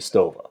was Betty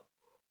Stova.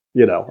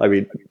 I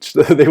mean,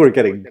 they were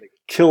getting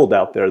killed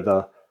out there.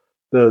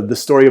 The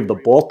story of the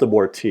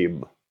Baltimore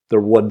team,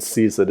 their one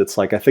season, it's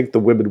like I think the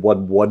women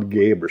won one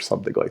game or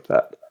something like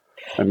that.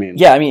 I mean,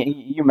 yeah, I mean,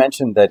 you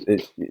mentioned that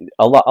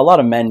a lot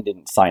of men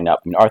didn't sign up.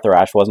 I mean, Arthur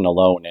Ashe wasn't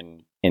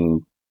alone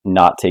in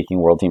not taking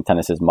World Team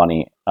Tennis's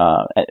money.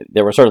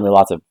 There were certainly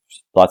lots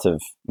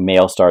of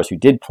male stars who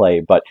did play,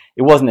 but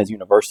it wasn't as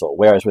universal.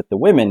 Whereas with the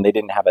women, they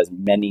didn't have as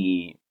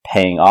many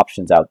paying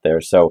options out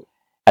there. So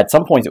at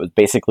some points, it was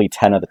basically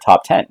 10 of the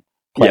top 10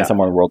 playing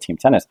somewhere in World Team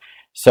Tennis.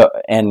 So,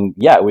 and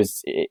yeah,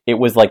 it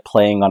was like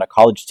playing on a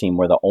college team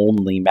where the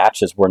only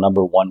matches were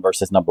number one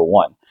versus number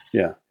one.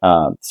 Yeah.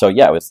 So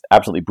yeah, it was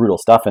absolutely brutal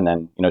stuff. And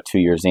then 2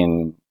 years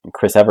in,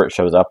 Chris Evert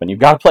shows up, and you've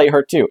got to play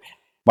her too.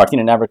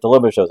 Martina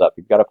Navratilova shows up,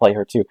 you've got to play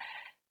her too.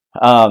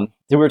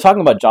 We were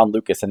talking about John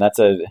Lucas, and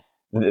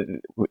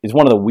is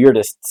one of the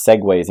weirdest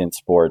segues in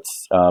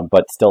sports,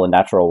 but still a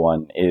natural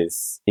one.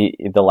 Is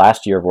the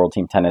last year of World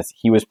Team Tennis,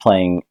 he was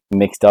playing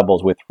mixed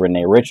doubles with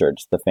Renee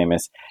Richards, the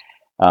famous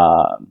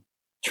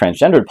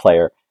transgendered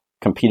player,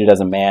 competed as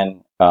a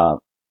man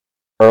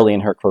early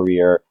in her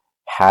career,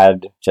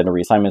 had gender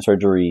reassignment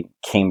surgery,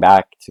 came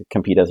back to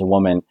compete as a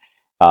woman,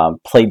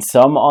 played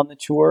some on the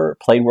tour,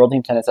 played World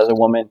Team Tennis as a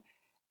woman.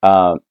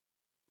 I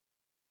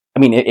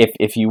mean,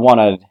 if you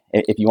want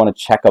to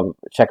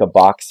check a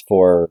box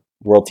for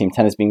World Team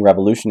Tennis being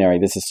revolutionary,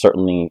 this is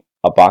certainly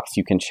a box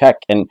you can check.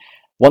 And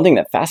one thing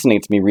that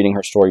fascinates me reading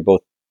her story,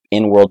 both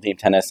in World Team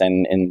Tennis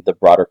and in the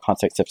broader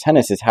context of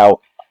tennis, is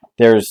how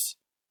there's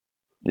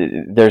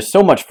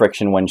so much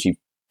friction when she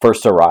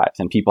first arrives,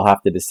 and people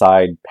have to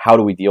decide, how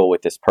do we deal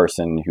with this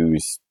person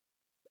who's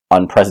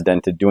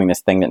unprecedented, doing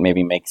this thing that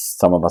maybe makes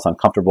some of us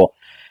uncomfortable.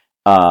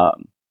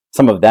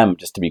 Some of them,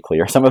 just to be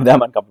clear, some of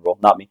them uncomfortable,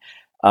 not me.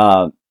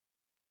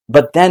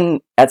 But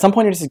then at some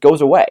point it just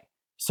goes away.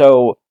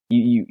 So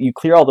you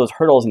clear all those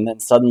hurdles, and then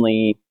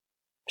suddenly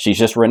she's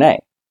just Renee.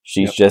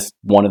 She's just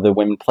one of the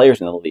women players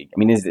in the league. I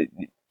mean,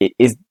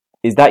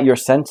 is that your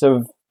sense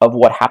of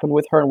what happened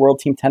with her in World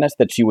Team Tennis,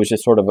 that she was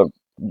just sort of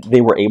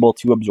they were able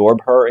to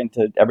absorb her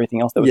into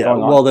everything else that was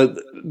going on? Well,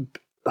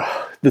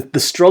 the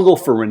struggle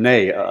for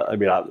Renee, I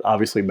mean,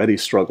 obviously many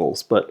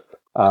struggles, but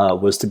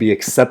was to be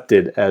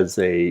accepted as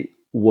a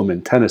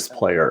woman tennis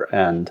player.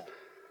 And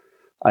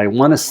I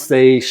want to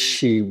say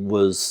she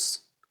was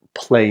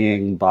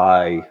playing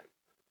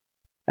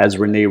as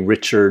Renee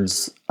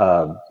Richards,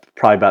 probably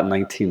about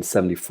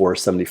 1974,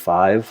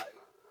 75.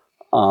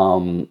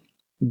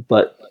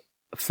 But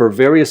for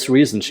various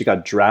reasons, she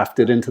got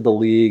drafted into the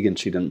league and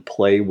she didn't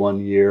play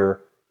one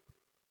year.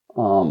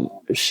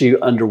 She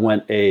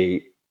underwent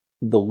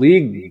the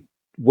league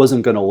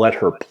wasn't going to let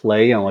her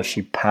play unless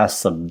she passed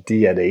some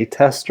DNA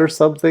test or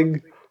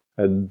something.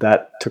 And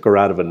that took her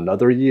out of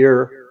another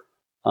year.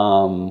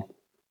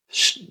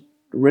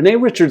 Renee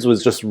Richards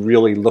was just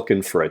really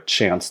looking for a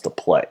chance to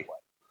play,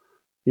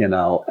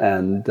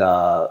 and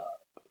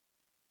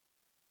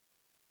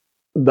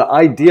the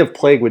idea of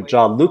playing with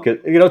John Lucas,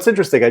 it's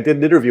interesting. I did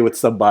an interview with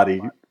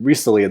somebody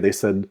recently, and they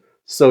said,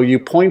 so you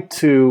point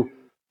to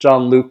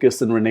John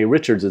Lucas and Renee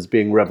Richards as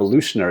being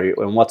revolutionary,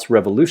 and what's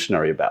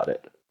revolutionary about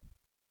it?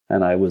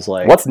 And I was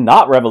like, what's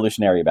not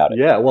revolutionary about it?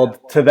 Yeah, well,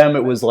 to them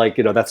it was like,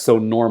 that's so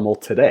normal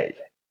today.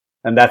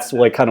 And that's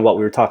like kind of what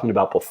we were talking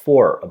about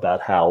before,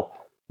 about how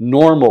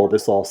normal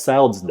this all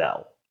sounds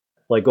now.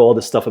 Like all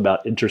this stuff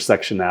about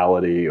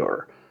intersectionality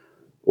or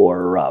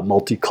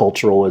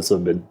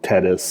multiculturalism in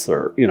tennis,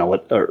 or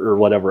or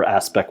whatever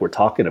aspect we're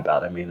talking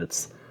about. I mean,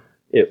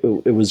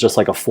 it was just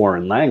like a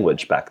foreign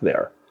language back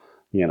there,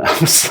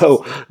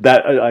 So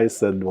that I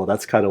said, well,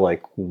 that's kind of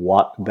like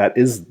what that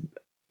is,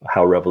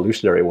 how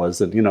revolutionary it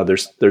was. And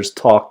there's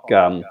talk,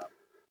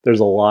 there's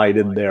a line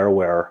in there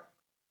where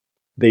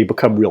they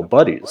become real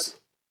buddies,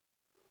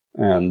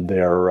 and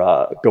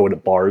they're going to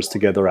bars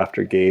together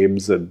after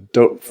games. And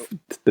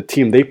the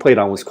team they played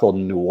on was called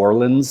New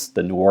Orleans,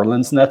 the New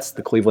Orleans Nets.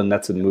 The Cleveland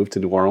Nets had moved to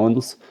New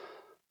Orleans,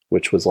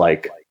 which was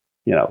like,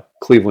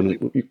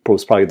 Cleveland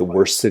was probably the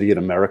worst city in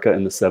America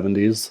in the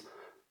 70s.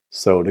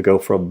 So to go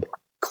from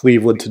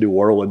Cleveland to New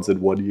Orleans in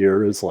 1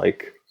 year is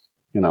like,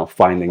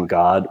 finding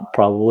God,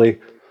 probably,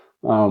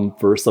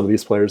 for some of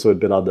these players who had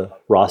been on the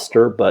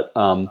roster. But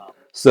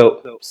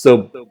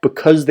so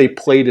because they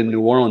played in New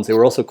Orleans, they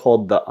were also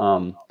called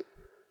the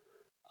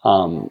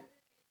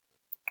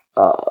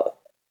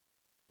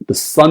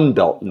Sun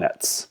Belt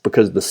Nets,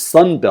 because the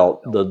Sun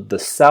Belt, the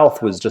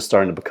South was just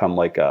starting to become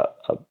like a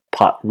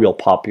real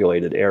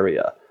populated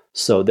area.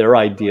 So their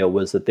idea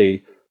was that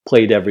they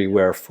played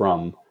everywhere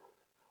from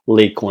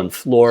Lakeland,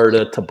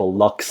 Florida, to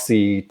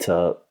Biloxi,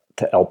 to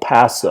El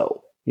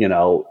Paso.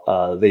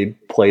 They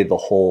played the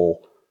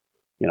whole,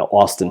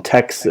 Austin,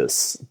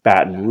 Texas,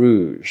 Baton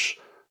Rouge,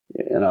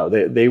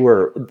 they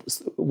were,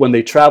 when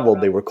they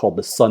traveled, they were called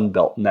the Sun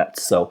Belt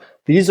Nets. So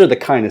these are the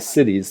kind of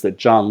cities that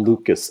John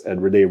Lucas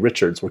and Renee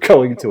Richards were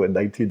going to in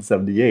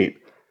 1978.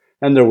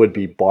 And there would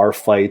be bar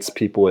fights.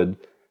 People would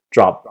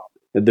drop.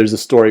 There's a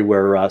story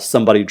where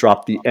somebody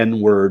dropped the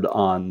N-word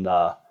on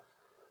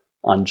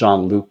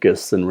John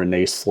Lucas, and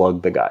Renee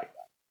slugged the guy.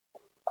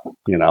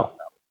 Yeah,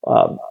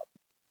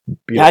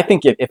 I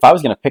think if I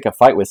was going to pick a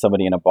fight with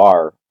somebody in a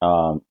bar,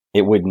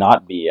 it would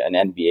not be an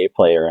NBA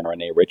player and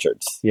Renee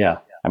Richards. Yeah.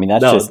 I mean,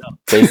 that's just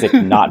basic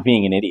not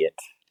being an idiot.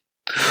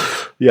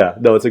 Yeah,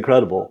 no, it's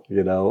incredible.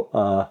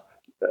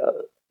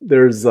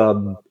 There's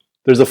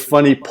a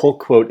funny pull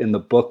quote in the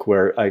book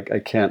where I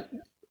can't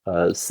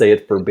say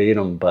it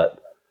verbatim, but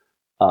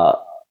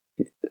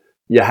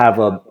you have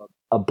a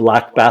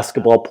black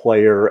basketball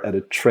player and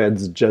a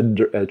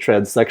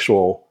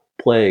transsexual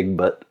playing,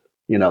 but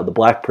the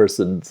black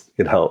person's,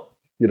 you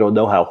don't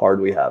know how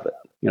hard we have it,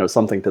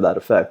 something to that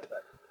effect.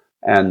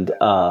 And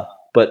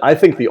but I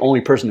think the only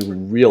person who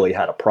really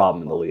had a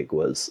problem in the league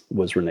was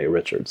Renee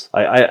Richards.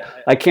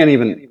 I can't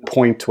even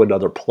point to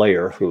another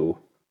player who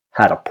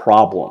had a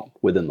problem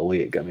within the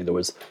league. I mean, there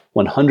was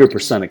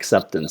 100%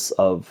 acceptance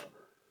of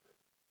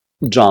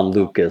John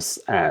Lucas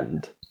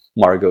and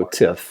Margot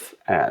Tiff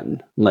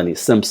and Lenny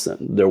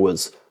Simpson. There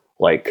was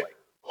like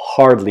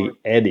hardly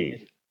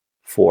any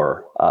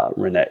for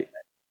Renee.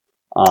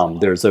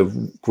 There's a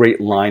great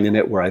line in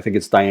it where I think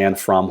it's Diane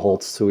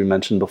Fromholtz, who we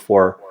mentioned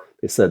before.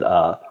 They said,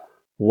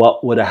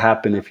 what would have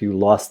happened if you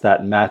lost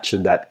that match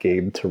in that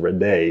game to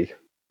Renee?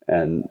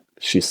 And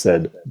she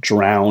said,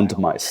 drowned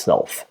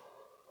myself.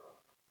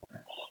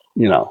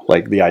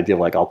 Like the idea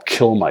of like, I'll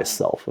kill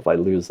myself if I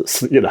lose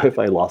this, if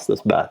I lost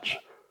this match.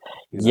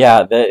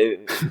 Yeah,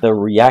 the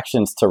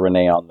reactions to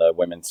Renee on the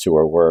women's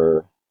tour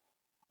were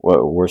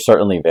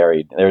certainly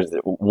varied. There's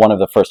one of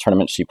the first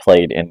tournaments she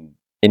played in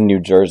New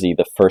Jersey.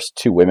 The first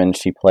two women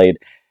she played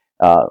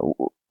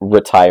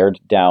retired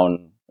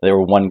down. They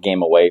were one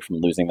game away from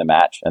losing the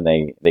match, and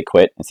they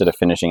quit instead of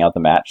finishing out the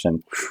match.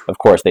 And of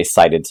course, they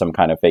cited some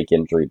kind of fake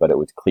injury, but it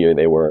was clear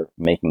they were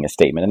making a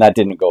statement, and that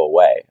didn't go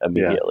away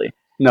immediately. Yeah.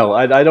 No,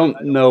 I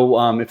don't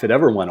know if it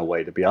ever went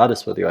away, to be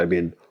honest with you. I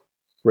mean,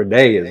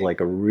 Renee is like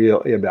a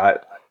real.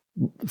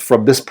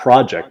 From this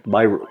project,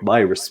 my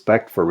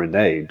respect for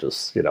Renee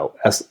just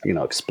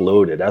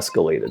exploded,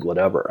 escalated,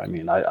 whatever. I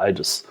mean, I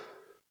just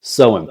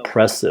so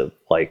impressive.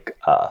 Like,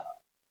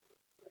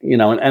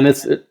 and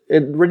it's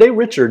Renee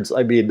Richards.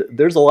 I mean,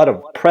 there's a lot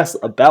of press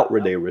about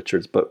Renee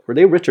Richards, but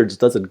Renee Richards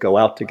doesn't go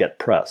out to get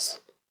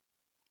press.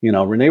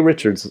 Renee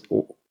Richards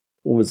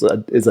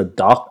is a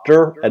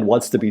doctor and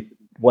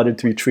wanted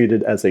to be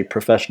treated as a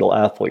professional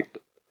athlete.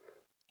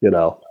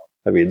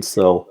 I mean,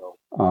 so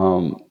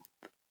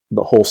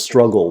the whole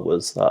struggle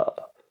was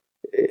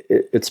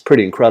it's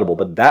pretty incredible.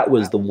 But that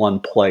was the one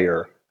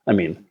player. I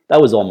mean,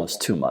 that was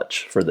almost too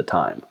much for the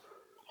time.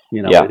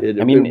 Yeah.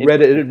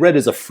 It read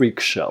as a freak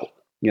show.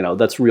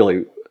 That's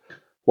really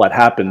what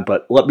happened.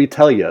 But let me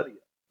tell you,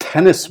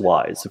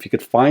 tennis-wise, if you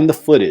could find the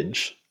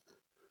footage,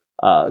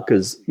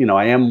 because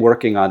I am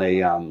working on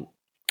a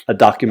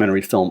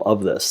documentary film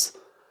of this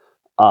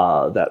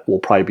that will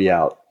probably be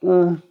out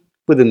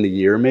within the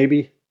year,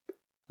 maybe.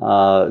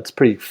 It's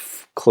pretty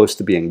close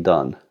to being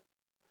done.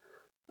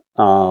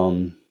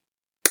 But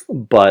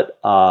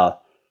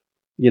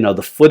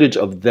the footage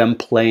of them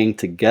playing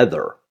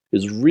together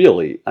is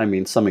really, I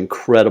mean, some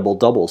incredible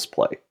doubles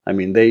play. I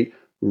mean, they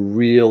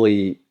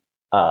really,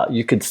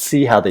 you could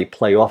see how they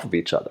play off of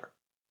each other.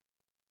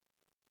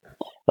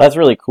 That's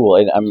really cool.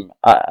 And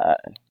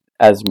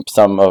as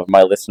some of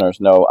my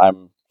listeners know,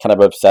 I'm kind of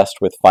obsessed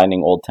with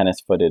finding old tennis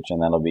footage,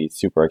 and that'll be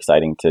super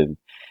exciting to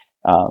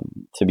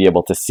be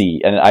able to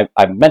see. And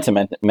I meant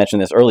to mention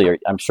this earlier.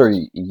 I'm sure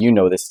you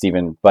know this,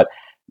 Stephen, but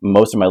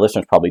most of my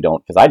listeners probably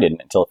don't, because I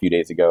didn't until a few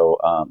days ago.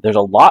 There's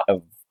a lot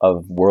of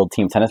World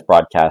Team Tennis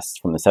broadcasts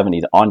from the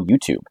 70s on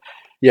YouTube.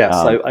 Yes,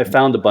 I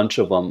found a bunch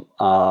of them,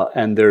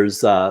 and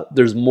there's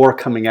more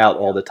coming out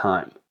all the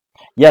time.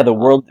 Yeah, the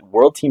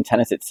World Team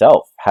Tennis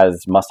itself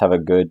must have a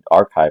good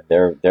archive.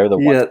 They're the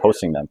ones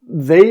posting them.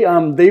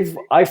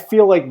 I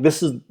feel like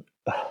this is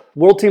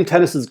World Team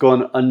Tennis is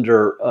going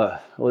under.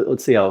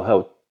 Let's see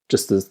how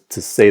just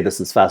to say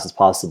this as fast as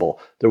possible.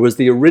 There was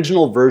the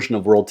original version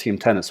of World Team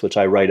Tennis, which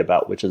I write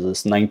about, which is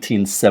this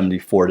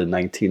 1974 to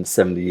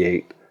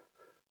 1978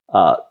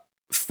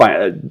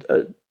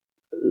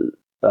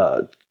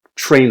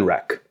 train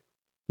wreck.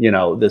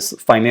 This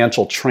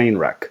financial train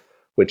wreck,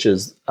 which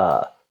is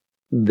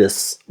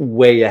this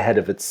way ahead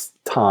of its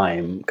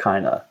time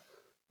kind of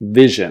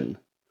vision.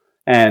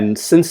 And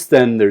since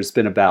then, there's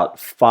been about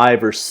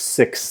 5 or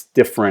 6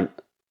 different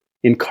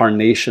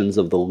incarnations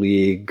of the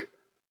league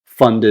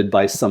funded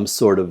by some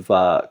sort of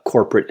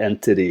corporate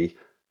entity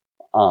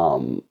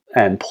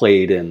and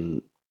played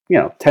in,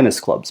 tennis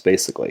clubs,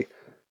 basically.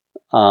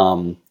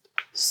 So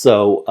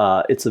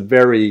it's a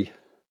very,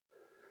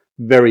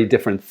 very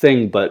different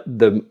thing. But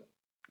within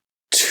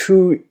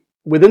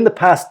the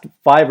past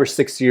 5 or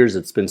 6 years,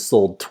 it's been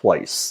sold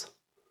twice.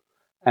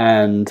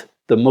 And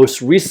The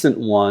most recent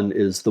one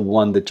is the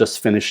one that just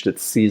finished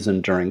its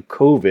season during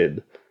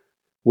COVID,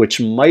 which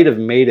might have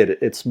made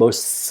it its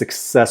most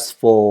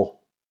successful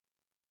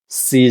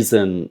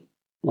season,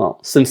 well,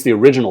 since the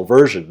original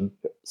version,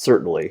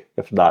 certainly,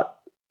 if not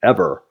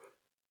ever.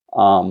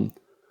 And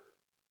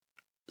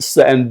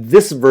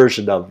this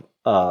version of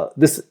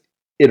this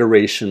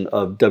iteration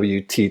of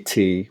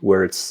WTT,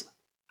 where it's,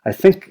 I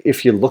think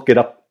if you look it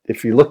up,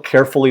 if you look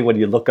carefully when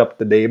you look up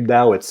the name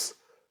now, it's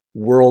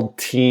World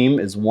Team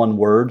is one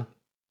word.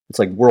 It's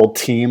like World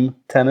Team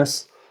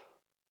Tennis.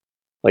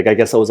 Like, I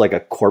guess it was like a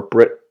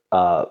corporate,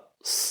 a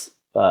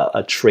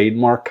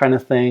trademark kind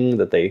of thing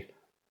that they.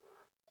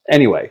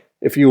 Anyway,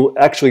 if you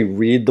actually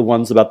read the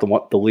ones about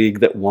the league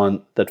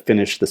that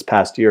finished this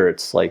past year,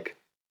 it's like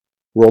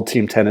World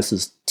Team Tennis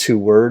is 2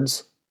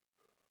 words,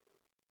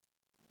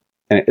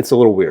 and it's a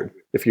little weird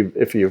if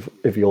you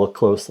look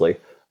closely.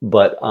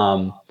 But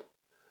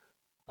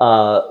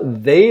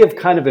they have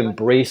kind of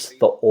embraced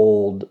the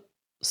old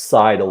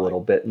side a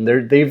little bit,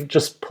 and they've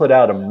just put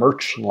out a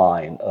merch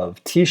line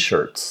of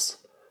T-shirts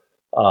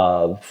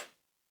of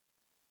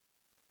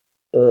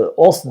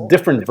all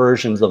different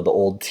versions of the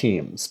old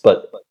teams,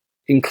 but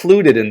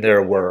included in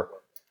there were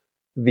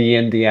the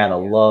Indiana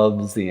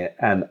Loves,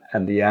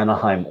 and the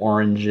Anaheim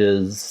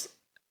Oranges,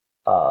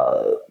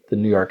 the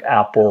New York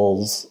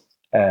Apples,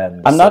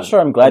 and I'm not sure.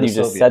 I'm glad you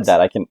just said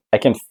that. I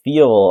can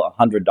feel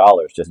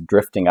 $100 just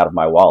drifting out of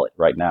my wallet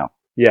right now.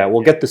 Yeah,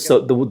 we'll get the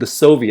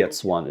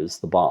Soviets one is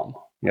the bomb.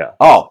 Yeah.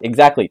 Oh,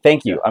 exactly.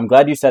 Thank you. I'm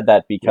glad you said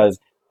that, because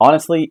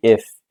honestly,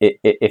 if it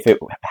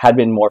had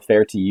been more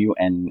fair to you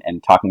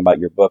and talking about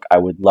your book, I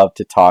would love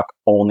to talk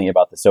only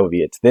about the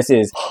Soviets. This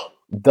is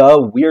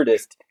the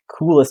weirdest,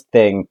 coolest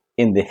thing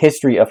in the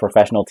history of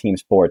professional team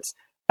sports.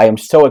 I am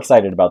so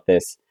excited about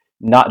this,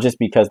 not just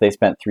because they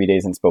spent 3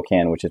 days in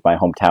Spokane, which is my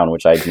hometown,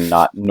 which I do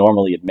not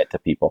normally admit to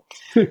people.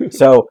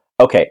 So,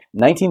 okay,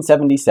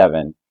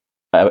 1977.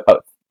 I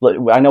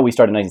know we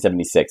started in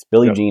 1976.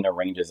 Billie Jean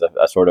arranges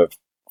a sort of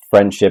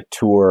friendship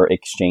tour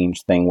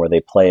exchange thing where they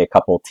play a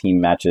couple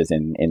team matches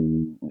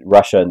in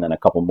Russia and then a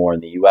couple more in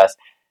the US.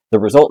 The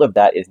result of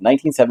that is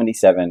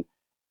 1977,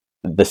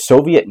 the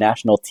Soviet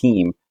national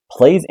team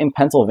plays in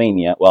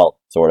Pennsylvania, well,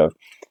 sort of,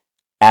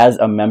 as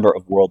a member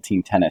of World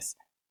Team Tennis.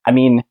 I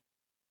mean,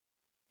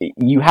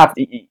 you have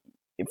to,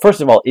 first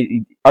of all,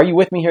 are you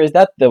with me here? Is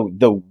that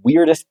the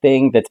weirdest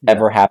thing that's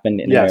ever happened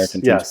in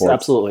American team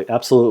sports? Yes,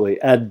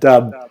 absolutely. And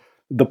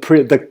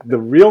the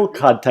real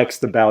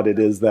context about it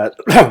is that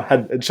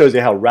it shows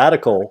you how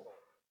radical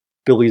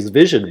Billie's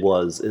vision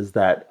is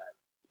that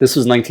this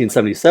was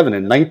 1977,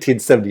 and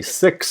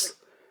 1976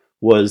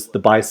 was the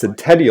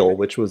bicentennial,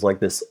 which was like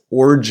this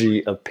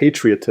orgy of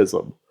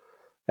patriotism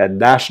and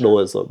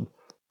nationalism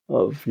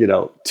of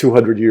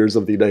 200 years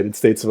of the United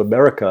States of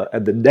America.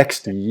 And the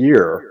next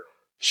year,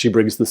 she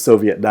brings the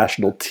Soviet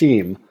national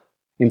team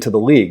into the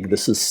league.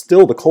 This is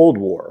still the Cold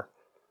War.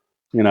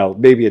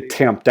 Maybe it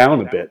tamped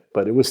down a bit,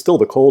 but it was still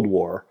the Cold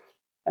War.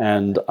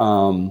 And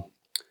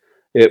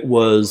it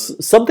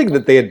was something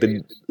that they had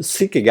been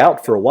seeking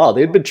out for a while.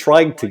 They had been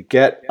trying to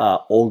get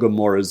Olga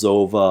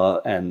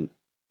Morozova and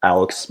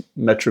Alex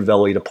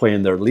Metrovelli to play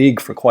in their league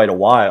for quite a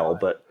while,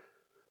 but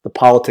the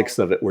politics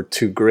of it were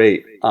too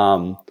great.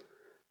 So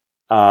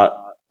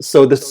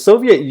the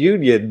Soviet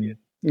Union,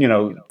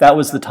 that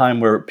was the time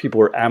where people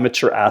were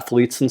amateur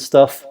athletes and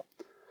stuff,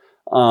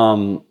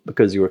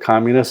 because you were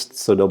communist,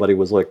 so nobody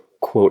was like,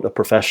 quote, a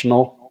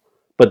professional.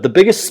 But the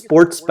biggest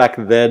sports back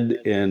then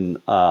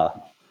in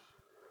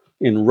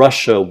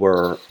Russia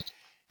were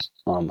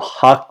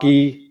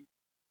hockey,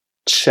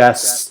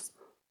 chess,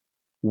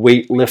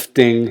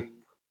 weightlifting,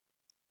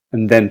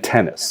 and then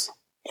tennis.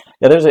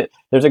 Yeah,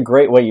 there's a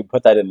great way you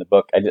put that in the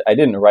book. I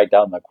didn't write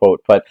down the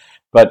quote, but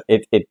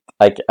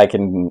I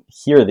can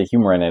hear the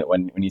humor in it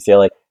when you say,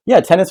 like, yeah,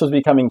 tennis was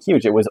becoming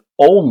huge. It was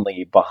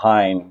only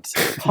behind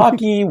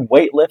hockey,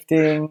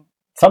 weightlifting,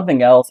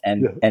 something else,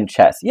 and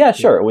chess. Yeah,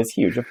 sure, it was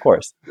huge, of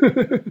course.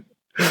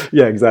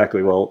 Yeah,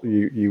 exactly. Well,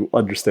 you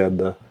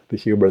understand the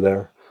humor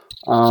there.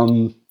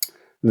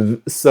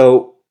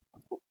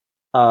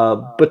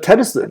 But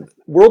tennis,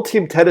 World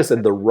Team Tennis,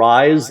 and the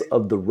rise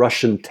of the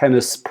Russian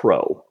tennis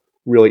pro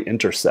really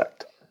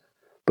intersect,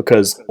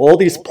 because all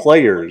these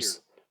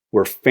players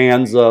were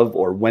fans of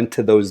or went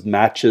to those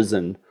matches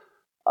in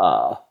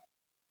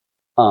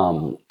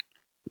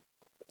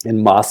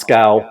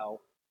Moscow.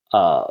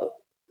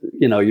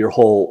 Your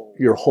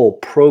whole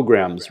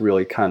program's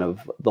really kind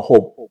of, the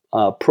whole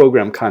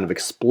program kind of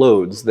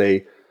explodes.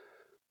 They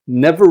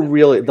never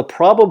really, the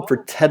problem for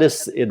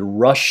tennis in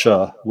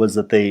Russia was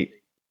that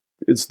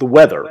it's the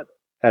weather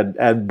and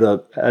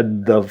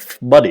the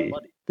money.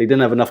 They didn't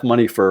have enough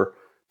money for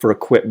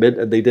equipment,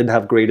 and they didn't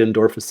have great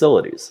indoor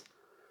facilities.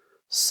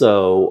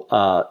 So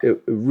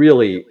it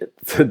really,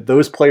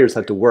 those players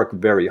had to work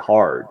very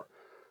hard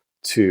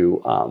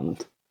to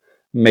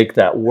make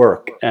that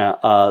work.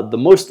 The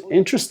most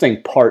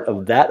interesting part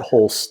of that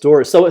whole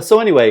story. So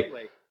anyway,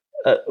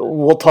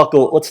 let's talk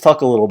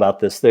a little about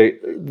this.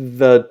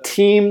 The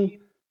team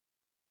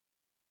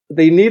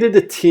they needed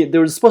a team.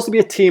 There was supposed to be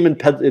a team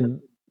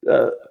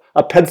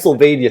a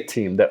Pennsylvania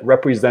team that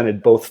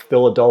represented both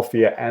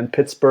Philadelphia and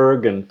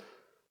Pittsburgh, and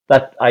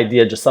that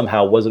idea just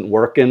somehow wasn't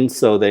working.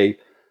 So they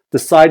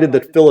decided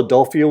that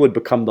Philadelphia would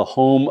become the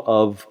home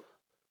of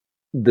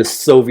the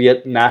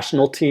Soviet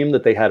national team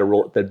that they had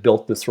that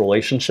built this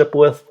relationship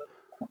with,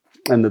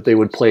 and that they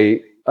would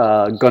play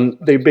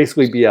They'd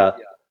basically be a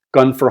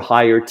gun for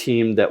hire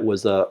team that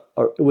was it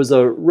was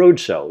a road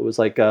show. It was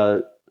like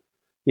it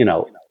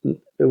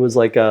was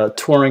like a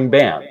touring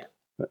band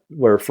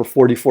where for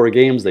 44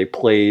 games they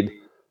played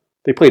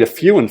a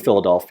few in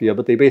Philadelphia,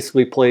 but they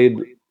basically played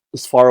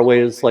as far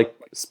away as like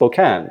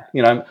Spokane.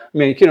 You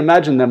can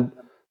imagine them,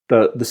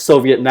 the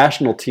Soviet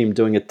national team,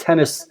 doing a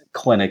tennis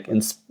clinic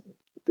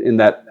in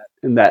that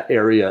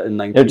area in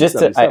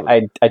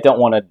 1977. I don't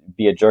want to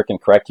be a jerk and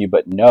correct you,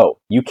 but no,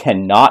 you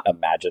cannot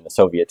imagine a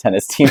Soviet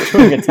tennis team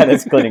doing a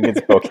tennis clinic in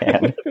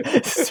Spokane.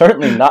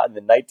 Certainly not in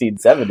the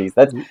 1970s.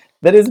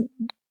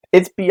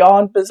 It's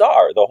beyond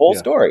bizarre, the whole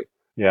story.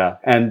 Yeah,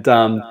 and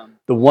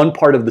the one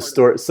part of the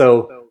story,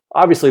 so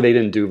obviously they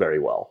didn't do very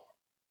well.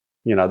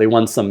 They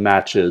won some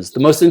matches. The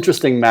most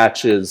interesting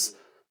match is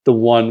the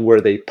one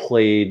where they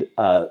played,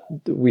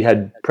 we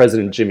had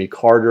President Jimmy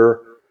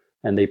Carter,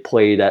 and they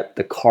played at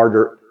the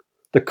Carter.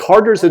 The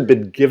Carters had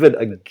been given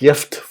a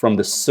gift from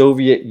the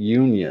Soviet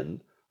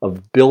Union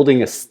of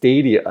building a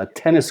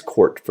tennis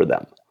court for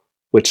them,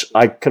 which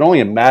I can only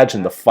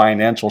imagine the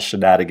financial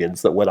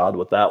shenanigans that went on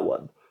with that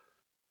one.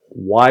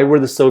 Why were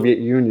the Soviet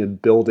Union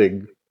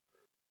building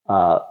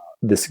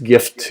this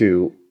gift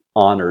to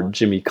honor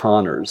Jimmy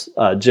Carter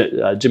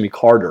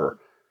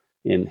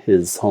in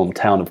his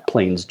hometown of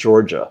Plains,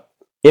 Georgia?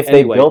 If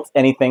they built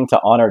anything to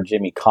honor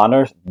Jimmy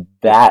Connors,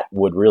 that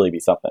would really be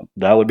something.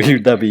 That'd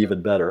be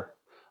even better.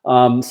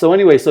 So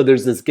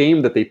there's this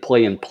game that they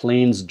play in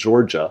Plains,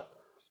 Georgia,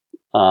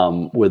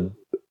 with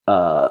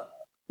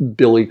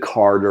Billy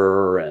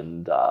Carter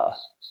and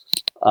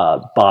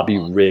Bobby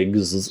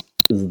Riggs is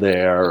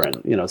there,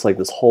 and it's like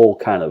this whole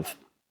kind of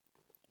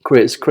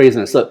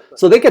craziness.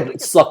 So they get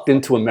sucked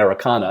into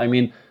Americana. I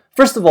mean,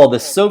 first of all, the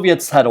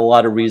Soviets had a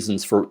lot of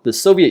reasons for the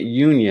Soviet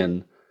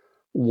Union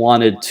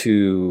wanted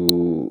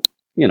to,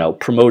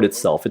 promote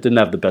itself. It didn't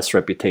have the best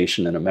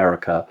reputation in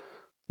America,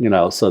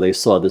 so they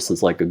saw this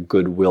as like a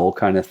goodwill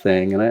kind of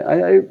thing.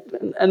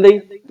 And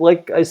they,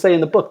 like I say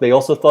in the book, they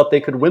also thought they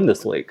could win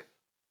this league.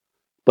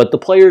 But the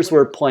players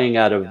were playing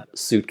out of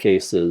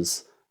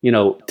suitcases.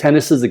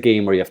 Tennis is a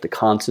game where you have to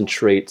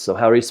concentrate. So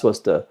how are you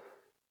supposed to,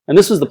 and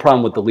this was the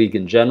problem with the league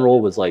in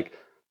general, was like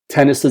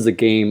tennis is a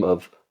game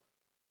of,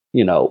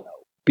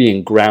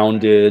 being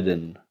grounded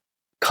and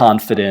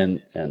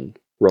confident and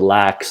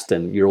relaxed,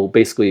 and you're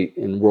basically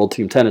in World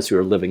Team Tennis,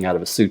 you're living out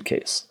of a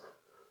suitcase.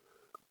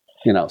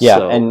 Yeah,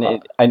 so,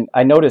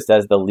 I noticed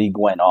as the league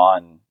went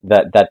on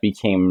that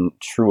became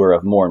truer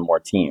of more and more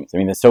teams. I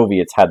mean, the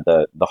Soviets had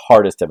the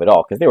hardest of it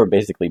all because they were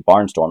basically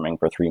barnstorming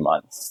for 3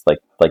 months,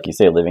 like you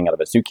say, living out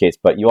of a suitcase.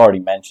 But you already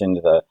mentioned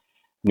the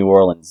New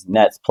Orleans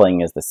Nets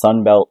playing as the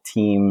Sun Belt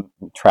team,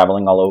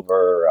 traveling all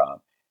over.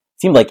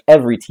 It seemed like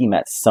every team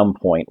at some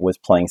point was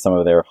playing some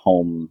of their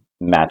home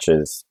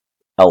matches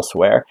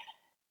elsewhere.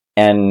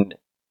 And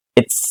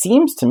it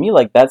seems to me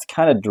like that's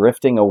kind of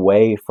drifting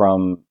away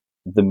from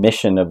the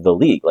mission of the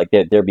league. Like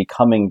they're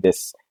becoming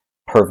this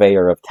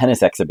purveyor of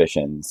tennis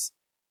exhibitions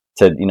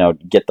to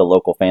get the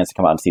local fans to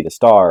come out and see the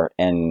star,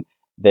 and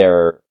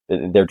they're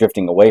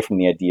drifting away from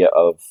the idea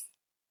of,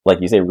 like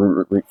you say,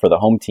 root for the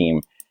home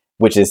team,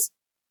 which is,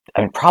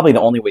 I mean, probably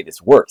the only way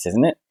this works,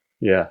 isn't it?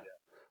 Yeah.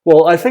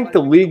 Well, I think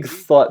the league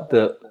thought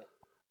the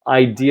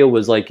idea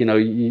was like,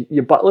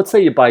 you buy, let's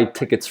say you buy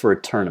tickets for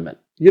a tournament.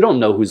 You don't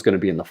know who's going to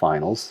be in the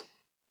finals.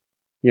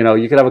 You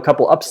could have a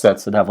couple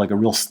upsets and have like a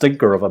real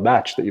stinker of a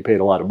match that you paid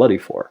a lot of money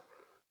for.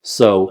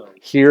 So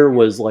here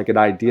was like an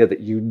idea that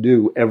you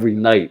knew every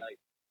night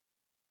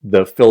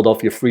the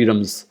Philadelphia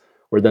Freedoms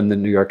or then the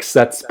New York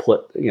Sets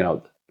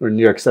or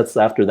New York Sets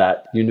after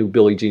that, you knew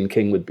Billie Jean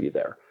King would be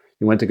there.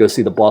 You went to go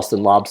see the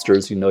Boston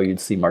Lobsters, you'd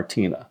see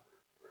Martina.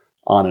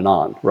 On and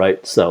on,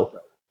 right? So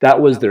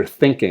that was their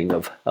thinking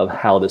of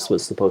how this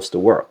was supposed to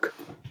work.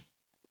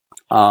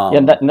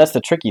 And that's the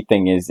tricky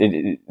thing is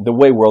the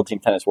way World Team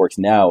Tennis works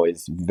now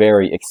is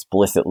very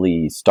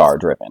explicitly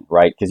star-driven,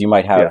 right? Because you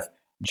might have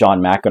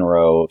John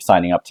McEnroe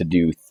signing up to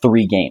do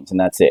 3 games, and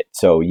that's it.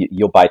 So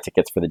you'll buy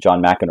tickets for the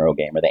John McEnroe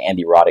game or the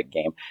Andy Roddick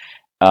game.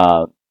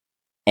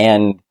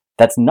 And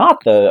that's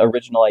not the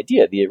original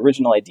idea. The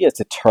original idea is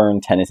to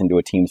turn tennis into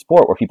a team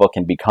sport where people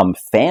can become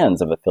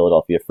fans of the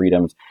Philadelphia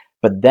Freedoms,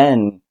 but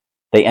then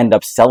they end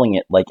up selling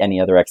it like any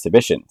other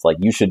exhibition. It's like,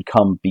 you should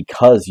come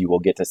because you will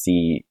get to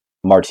see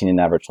Martina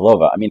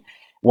Navratilova. I mean,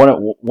 one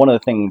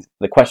of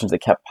the questions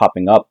that kept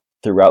popping up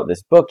throughout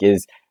this book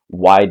is,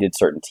 why did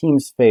certain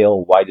teams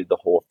fail? Why did the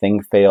whole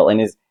thing fail? And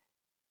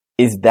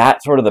is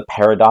that sort of the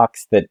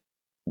paradox that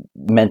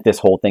meant this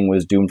whole thing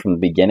was doomed from the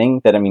beginning?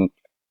 That, I mean,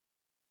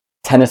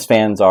 tennis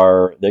fans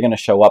they're going to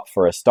show up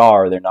for a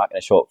star, they're not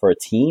going to show up for a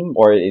team?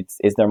 Or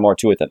is there more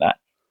to it than that?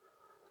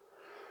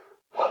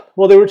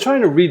 Well, they were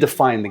trying to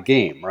redefine the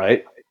game,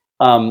 right?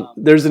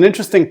 There's an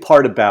interesting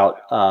part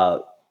about, I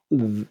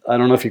don't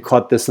know if you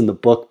caught this in the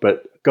book,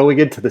 but going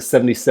into the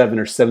 77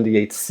 or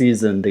 78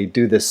 season, they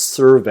do this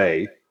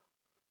survey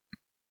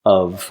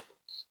of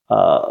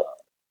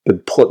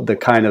the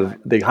kind of,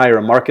 they hire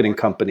a marketing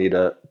company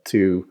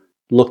to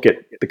look at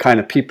the kind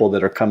of people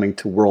that are coming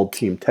to World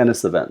Team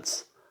Tennis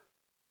events.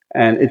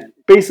 And it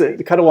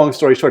basically, kind of long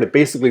story short, it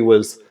basically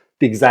was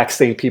the exact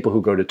same people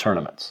who go to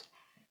tournaments.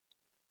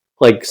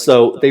 Like,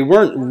 so they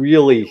weren't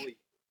really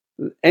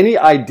any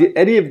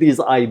of these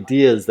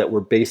ideas that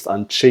were based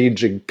on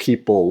changing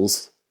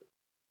people's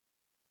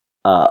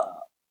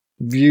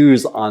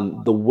views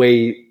on the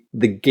way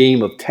the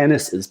game of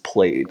tennis is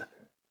played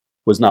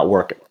was not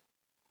working.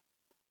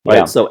 Right.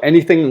 Yeah. So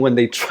anything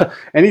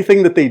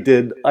that they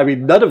did, I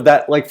mean, none of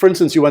that, like, for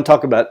instance, you want to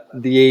talk about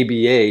the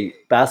ABA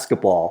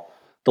basketball,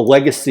 the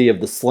legacy of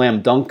the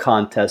slam dunk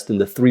contest and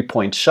the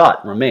 3-point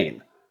shot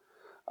remain.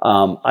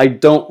 I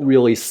don't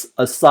really,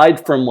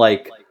 aside from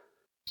like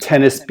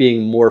tennis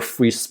being more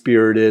free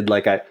spirited,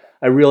 like I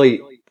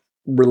really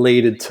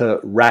related to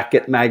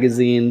Racket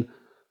magazine.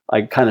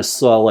 I kind of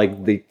saw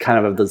like the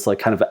kind of this like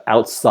kind of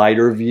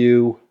outsider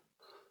view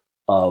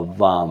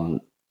of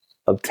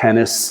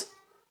tennis.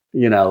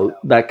 You know,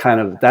 that's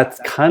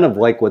kind of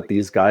like what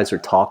these guys are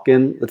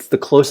talking. It's the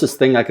closest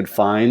thing I could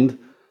find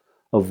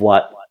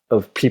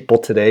of people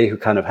today who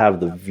kind of have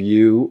the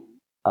view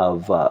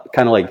of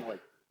kind of like,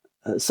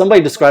 somebody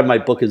described my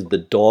book as the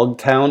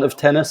Dogtown of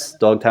tennis,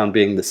 Dogtown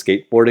being the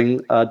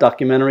skateboarding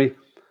documentary.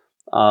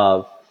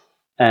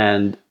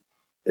 And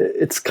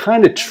it's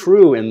kind of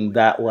true in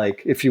that,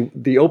 like,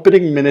 the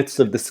opening minutes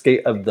of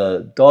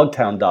the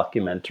Dogtown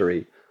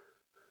documentary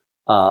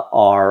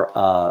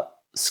are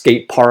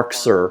skate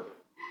parks, or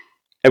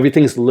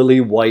everything's lily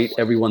white,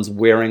 everyone's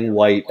wearing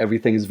white,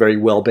 everything's very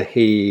well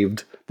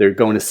behaved. They're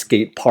going to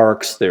skate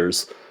parks.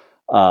 There's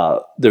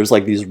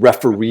like these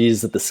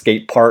referees at the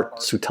skate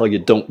parks who tell you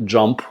don't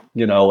jump,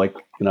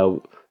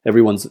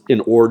 everyone's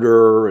in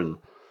order and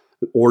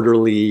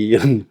orderly,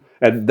 and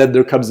then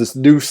there comes this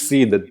new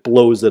scene that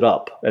blows it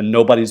up, and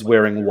nobody's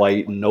wearing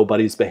white and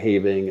nobody's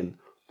behaving, and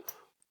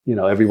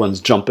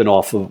everyone's jumping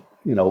off of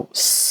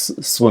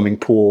swimming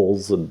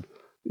pools and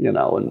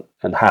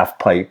and half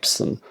pipes,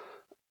 and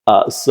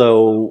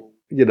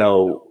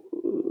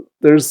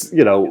there's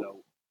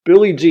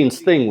Billie Jean's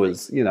thing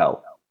was it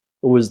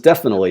was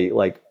definitely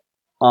like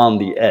on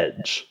the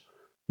edge.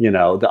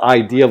 The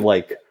idea of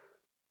like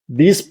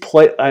these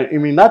I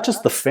mean, not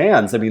just the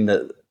fans. I mean,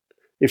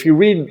 if you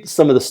read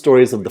some of the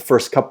stories of the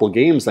first couple of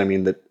games, I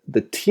mean,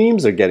 the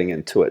teams are getting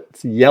into it.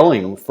 It's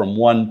yelling from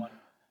one,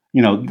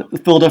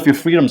 the Philadelphia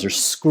Freedoms are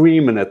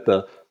screaming at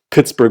the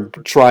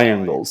Pittsburgh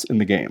Triangles in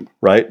the game,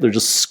 right? They're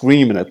just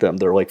screaming at them.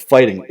 They're like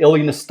fighting.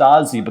 Ilie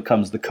Nastase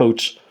becomes the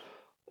coach.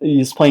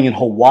 He's playing in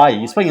Hawaii.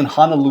 He's playing in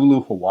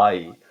Honolulu,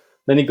 Hawaii.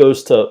 Then he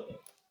goes to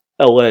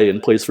LA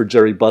and plays for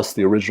Jerry Buss,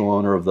 the original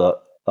owner of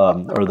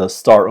or the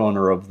star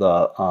owner of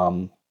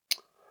the,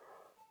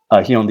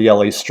 he owned the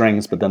LA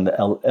Strings, but then the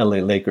LA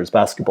Lakers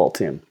basketball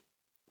team.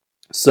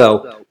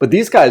 So, but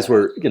these guys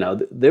were,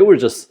 they were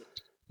just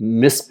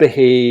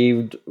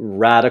misbehaved,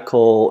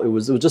 radical. It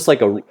was just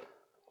like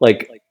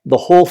the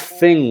whole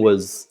thing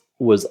was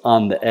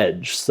on the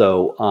edge.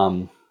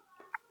 So,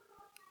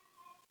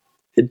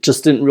 it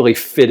just didn't really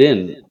fit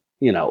in,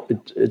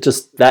 it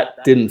just,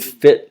 that didn't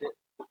fit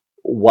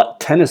what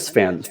tennis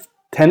fans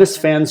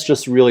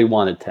just really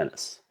wanted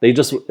tennis. They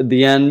just, at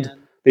the end,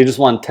 they just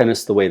wanted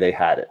tennis the way they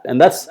had it. And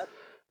that's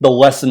the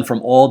lesson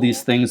from all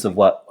these things of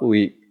what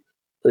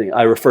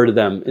I refer to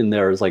them in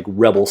there as like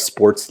rebel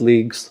sports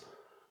leagues,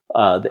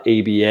 the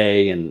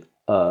ABA and,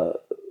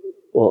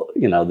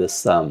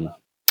 this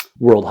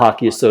World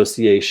Hockey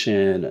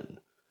Association and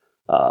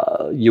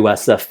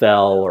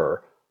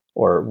USFL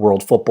or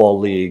World Football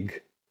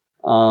League.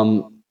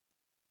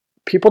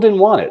 People didn't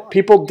want it.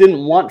 People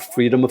didn't want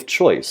freedom of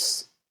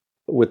choice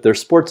with their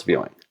sports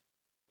viewing.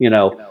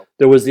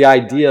 There was the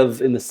idea of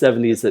in the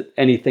 70s that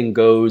anything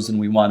goes, and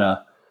we want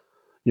to,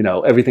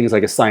 everything's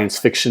like a science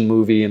fiction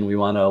movie, and we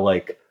want to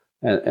like,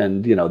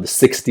 and the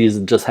 60s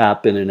had just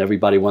happened, and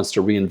everybody wants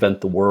to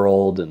reinvent the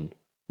world and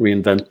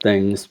reinvent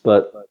things,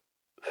 but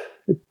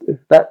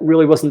that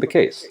really wasn't the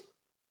case.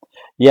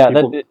 Yeah,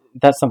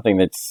 that's something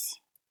it's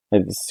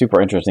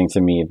super interesting to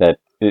me, that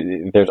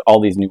there's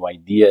all these new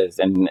ideas,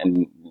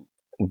 and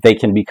they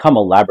can become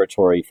a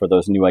laboratory for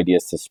those new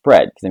ideas to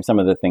spread. Because some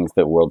of the things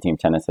that World Team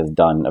Tennis has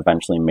done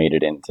eventually made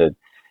it into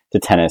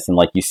tennis, and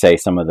like you say,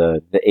 some of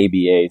the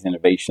ABA's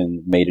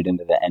innovations made it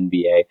into the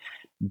NBA.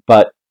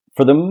 But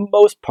for the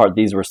most part,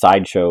 these were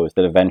sideshows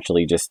that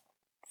eventually just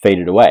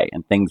faded away,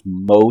 and things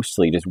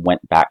mostly just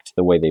went back to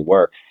the way they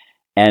were.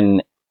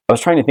 And I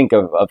was trying to think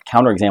of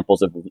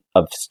counterexamples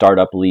of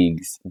startup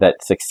leagues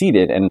that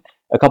succeeded, and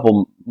a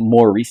couple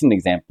more recent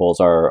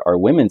examples are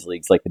women's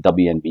leagues like the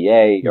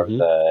WNBA,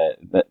 mm-hmm.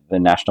 or the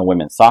National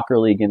Women's Soccer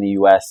League in the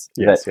U.S.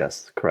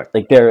 Yes, correct.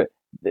 Like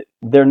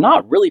they're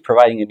not really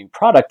providing a new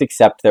product,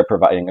 except they're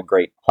providing a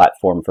great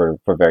platform for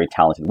very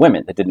talented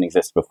women that didn't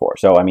exist before.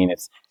 So I mean,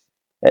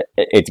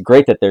 it's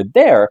great that they're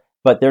there,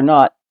 but they're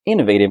not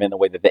innovative in the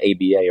way that the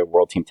ABA or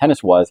World Team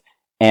Tennis was.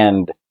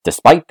 And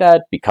despite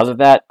that, because of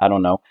that, I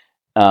don't know,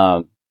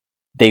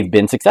 they've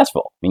been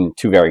successful. I mean,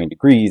 to varying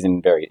degrees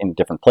and in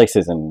different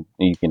places, and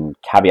you can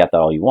caveat that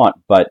all you want.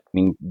 But I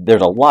mean,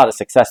 there's a lot of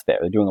success there.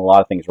 They're doing a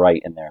lot of things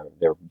right, and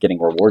they're getting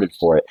rewarded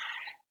for it.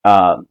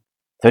 So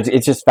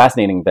it's just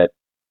fascinating that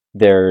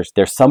there's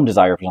some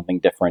desire for something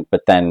different,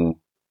 but then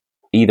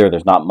either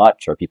there's not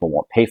much, or people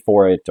won't pay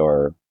for it,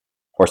 or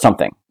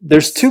something.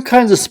 There's two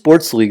kinds of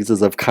sports leagues,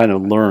 as I've kind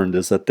of learned,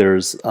 is that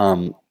there's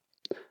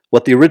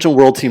what the original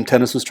World Team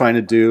Tennis was trying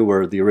to do,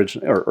 or the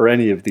original, or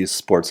any of these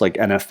sports like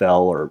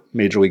NFL or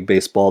Major League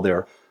Baseball.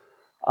 They're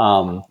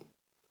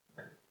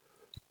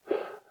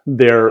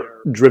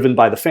driven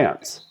by the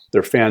fans.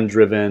 They're fan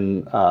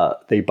driven.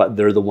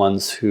 They're the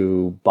ones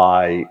who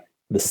buy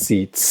the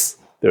seats.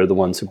 They're the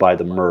ones who buy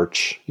the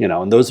merch.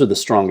 And those are the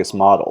strongest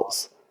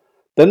models.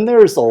 Then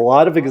there's a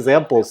lot of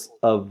examples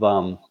of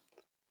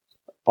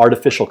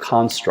artificial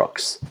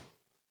constructs,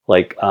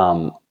 like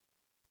I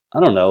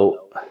don't know.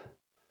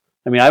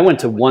 I mean, I went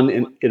to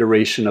one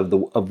iteration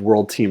of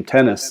World Team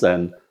Tennis,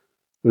 and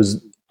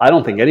I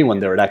don't think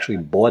anyone there had actually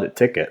bought a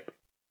ticket.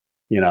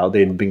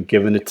 They'd been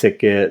given a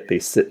ticket. They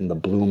sit in the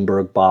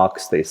Bloomberg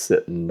box. They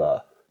sit in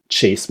the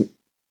Chase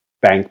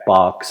Bank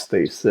box.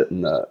 They sit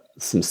in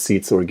some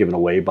seats that were given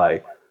away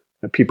by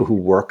people who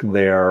work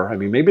there. I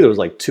mean, maybe there was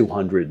like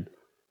 200.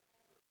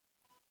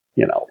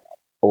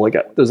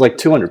 There's like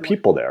 200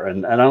 people there,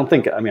 and I don't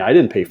think. I mean, I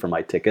didn't pay for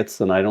my tickets,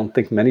 and I don't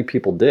think many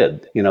people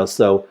did.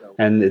 So,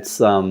 and it's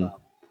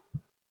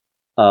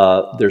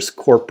there's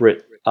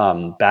corporate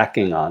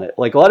backing on it.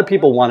 Like, a lot of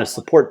people want to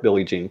support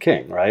Billie Jean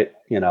King, right?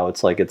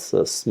 It's like it's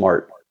a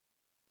smart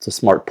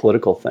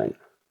political thing,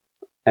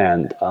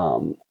 and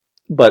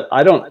but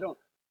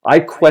I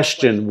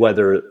question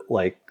whether,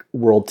 like,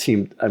 World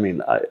Team. I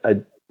mean,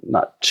 I'm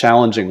not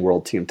challenging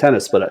World Team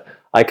Tennis, but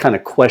I kind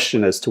of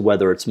question as to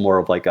whether it's more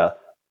of like a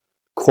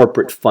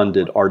corporate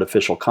funded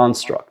artificial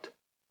construct,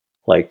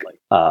 like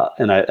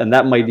and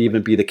that might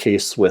even be the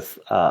case with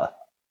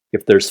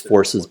if there's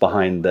forces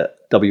behind the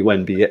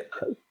WNBA,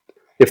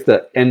 if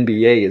the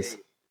NBA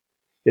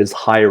is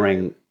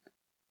hiring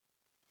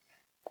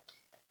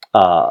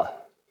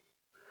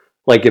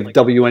like if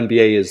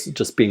WNBA is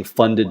just being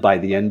funded by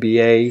the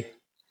NBA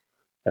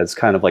as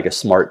kind of like a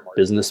smart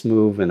business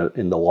move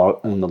in the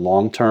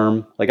long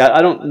term. Like,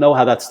 I don't know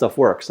how that stuff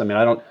works. I mean,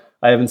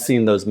 I haven't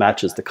seen those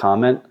matches to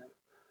comment.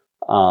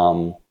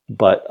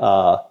 But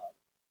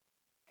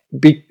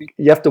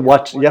you have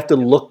to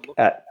look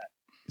at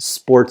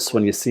sports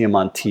when you see them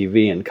on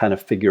TV and kind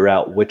of figure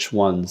out which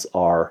ones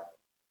are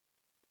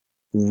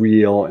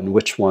real and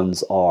which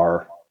ones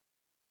are,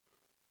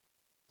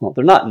 well,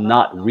 they're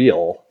not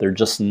real. They're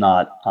just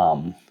not,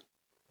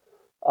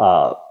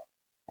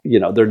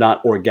 they're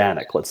not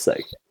organic, let's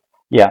say.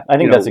 Yeah, I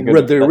think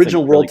the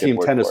original World Team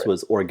Tennis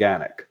was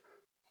organic.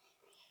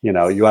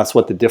 You asked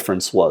what the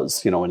difference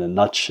was, in a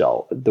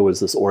nutshell. There was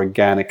this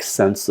organic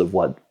sense of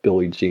what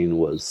Billie Jean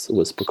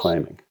was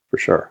proclaiming, for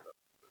sure.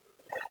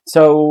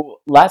 So,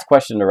 last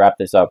question to wrap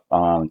this up,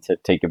 to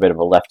take a bit of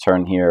a left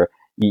turn here.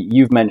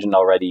 You've mentioned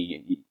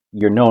already,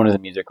 you're known as a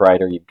music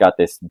writer. You've got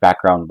this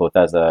background both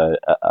as a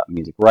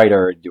music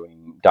writer,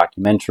 doing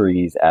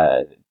documentaries,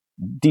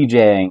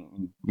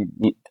 DJing.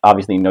 You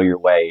obviously know your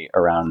way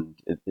around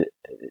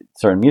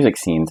certain music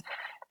scenes.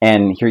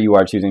 And here you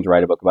are choosing to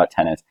write a book about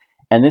tennis.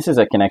 And this is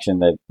a connection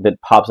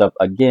that pops up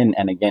again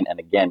and again and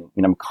again.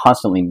 I'm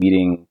constantly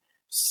meeting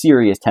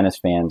serious tennis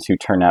fans who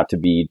turn out to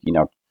be,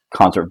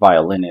 concert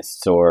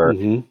violinists or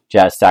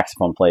jazz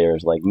saxophone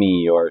players like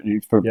me, or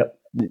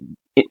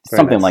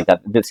something nice like that.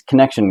 This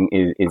connection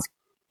is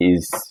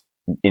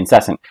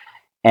incessant.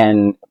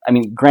 And I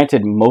mean,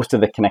 granted, most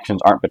of the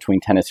connections aren't between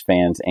tennis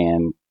fans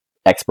and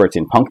experts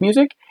in punk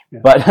music,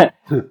 but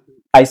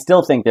I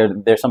still think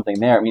there's something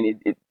there. I mean,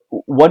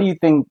 what do you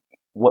think?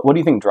 What do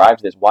you think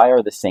drives this? Why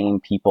are the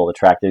same people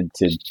attracted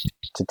to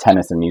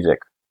tennis and music?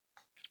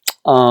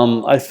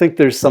 I think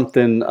there's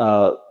something.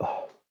 I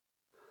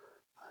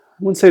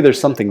wouldn't say there's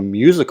something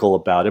musical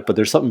about it, but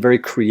there's something very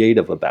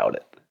creative about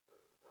it.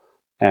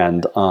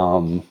 And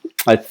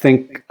I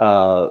think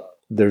you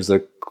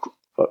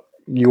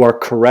are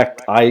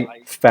correct. I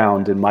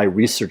found in my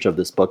research of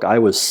this book, I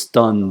was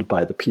stunned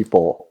by the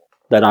people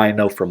that I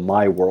know from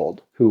my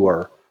world who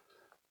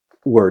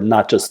were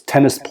not just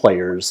tennis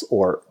players,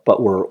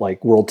 but were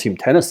like World Team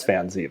Tennis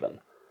fans even.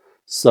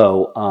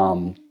 So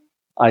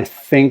I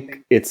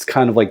think it's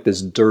kind of like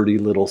this dirty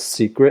little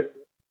secret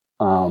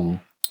of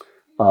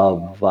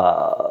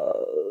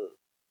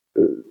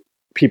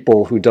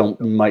people who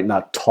might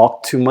not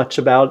talk too much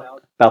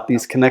about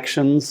these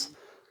connections.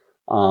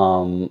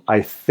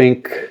 I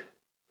think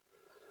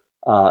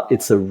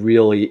it's a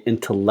really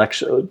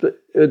intellectual,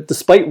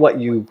 despite what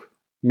you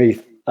may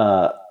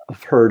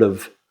have heard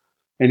of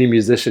any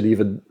musician,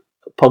 even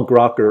punk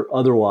rock or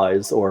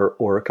otherwise,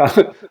 or a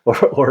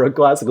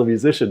classical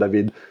musician. I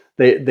mean,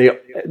 they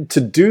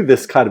to do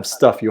this kind of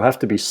stuff, you have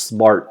to be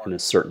smart in a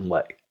certain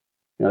way.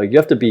 You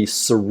have to be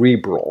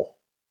cerebral.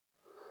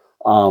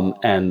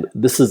 And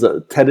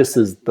tennis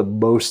is the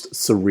most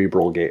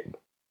cerebral game,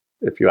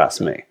 if you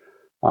ask me.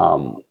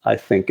 I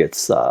think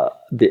it's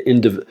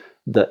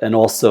and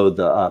also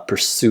the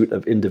pursuit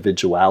of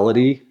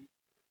individuality,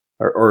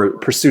 or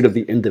pursuit of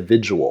the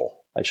individual,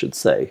 I should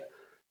say,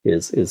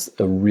 is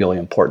a really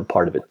important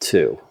part of it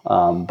too.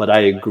 But I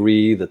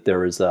agree that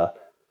there is the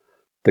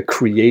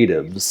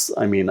creatives.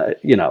 I mean,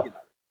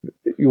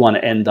 you want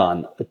to end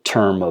on a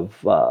term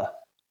of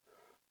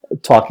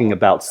talking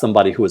about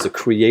somebody who is a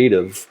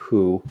creative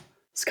who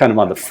is kind of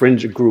on the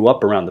fringe, grew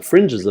up around the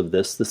fringes of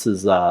this. This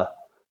is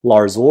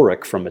Lars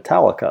Ulrich from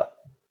Metallica,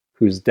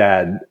 whose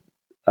dad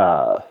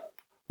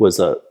was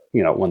one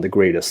of the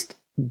greatest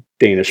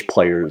Danish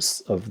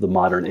players of the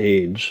modern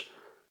age,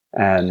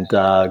 and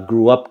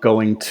grew up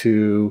going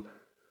to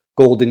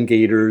Golden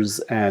Gators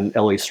and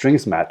LA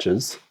Strings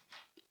matches.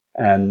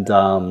 And,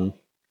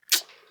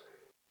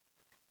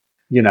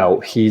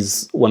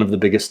 he's one of the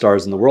biggest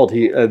stars in the world.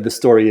 The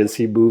story is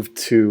he moved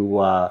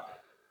from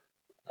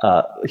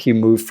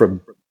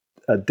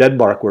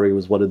Denmark, where he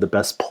was one of the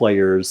best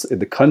players in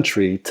the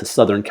country, to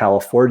Southern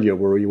California,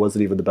 where he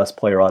wasn't even the best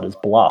player on his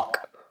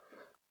block.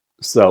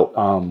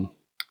 So,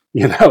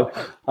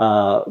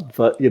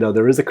 but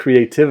there is a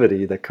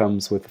creativity that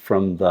comes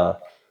from the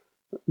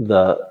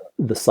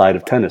side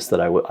of tennis that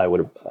I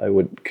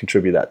would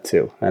contribute that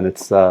to, and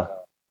it's a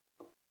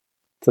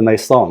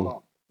nice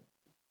song.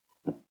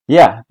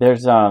 Yeah,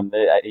 there's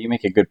you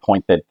make a good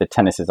point that the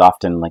tennis is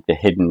often like the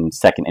hidden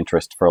second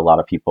interest for a lot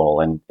of people,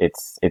 and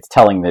it's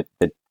telling that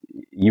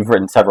you've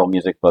written several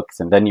music books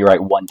and then you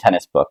write one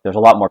tennis book. There's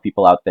a lot more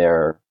people out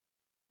there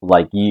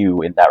like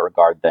you in that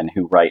regard than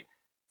who write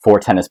 4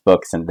 tennis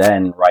books and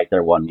then write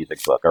their one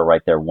music book or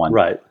write their one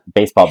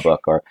baseball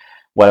book or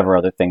whatever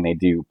other thing they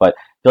do. But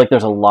I feel like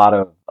there's a lot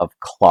of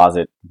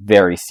closet,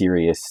 very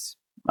serious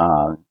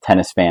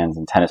tennis fans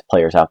and tennis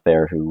players out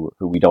there who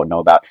we don't know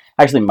about.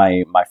 Actually,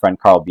 my friend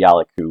Carl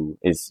Bialik, who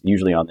is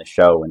usually on this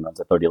show and runs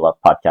a 30 Love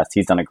podcast,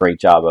 he's done a great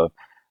job of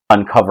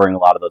uncovering a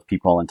lot of those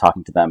people and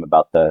talking to them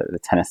about the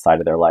tennis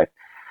side of their life.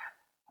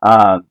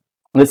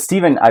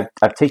 Stephen,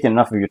 I've taken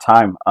enough of your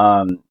time.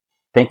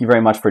 Thank you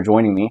very much for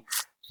joining me.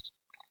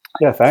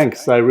 Yeah,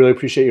 thanks. I really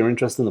appreciate your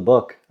interest in the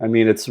book. I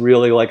mean, it's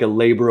really like a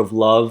labor of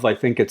love. I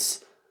think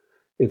it's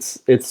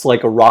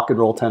like a rock and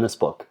roll tennis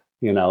book.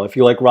 If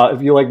you like rock,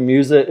 if you like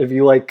music,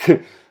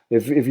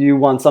 if you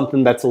want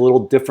something that's a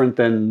little different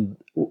than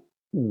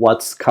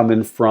what's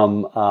coming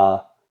from,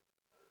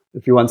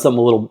 if you want something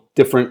a little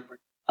different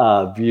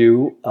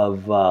view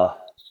of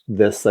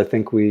this, I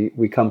think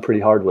we come pretty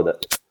hard with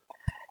it.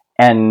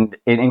 And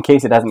in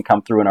case it hasn't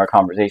come through in our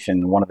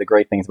conversation, one of the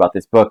great things about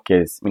this book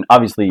is, I mean,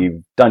 obviously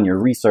you've done your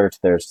research.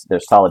 There's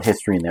solid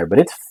history in there, but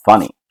it's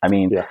funny. I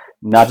mean,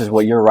 not just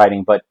what you're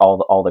writing, but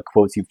all the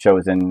quotes you've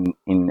chosen.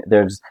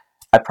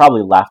 I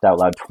probably laughed out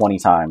loud 20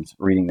 times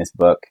reading this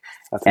book.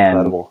 That's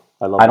incredible.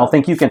 I don't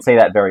think you can say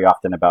that very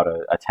often about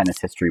a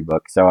tennis history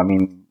book. So, I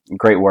mean,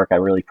 great work. I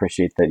really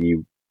appreciate that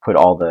you put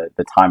all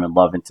the time and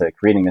love into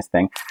creating this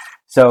thing.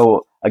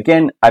 So,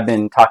 again, I've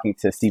been talking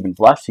to Stephen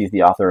Blush. He's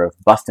the author of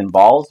Bustin'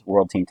 Balls,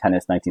 World Team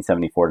Tennis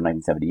 1974 to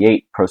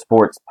 1978, Pro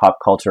Sports, Pop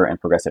Culture,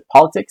 and Progressive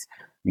Politics.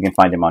 You can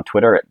find him on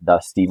Twitter at the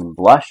Stephen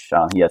Blush.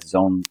 He has his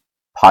own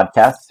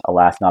podcast,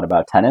 alas, not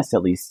about tennis,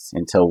 at least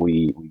until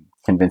we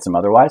convince him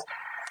otherwise.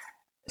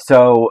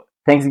 So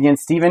thanks again,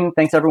 Stephen.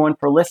 Thanks, everyone,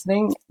 for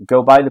listening.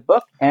 Go buy the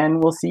book,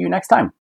 and we'll see you next time.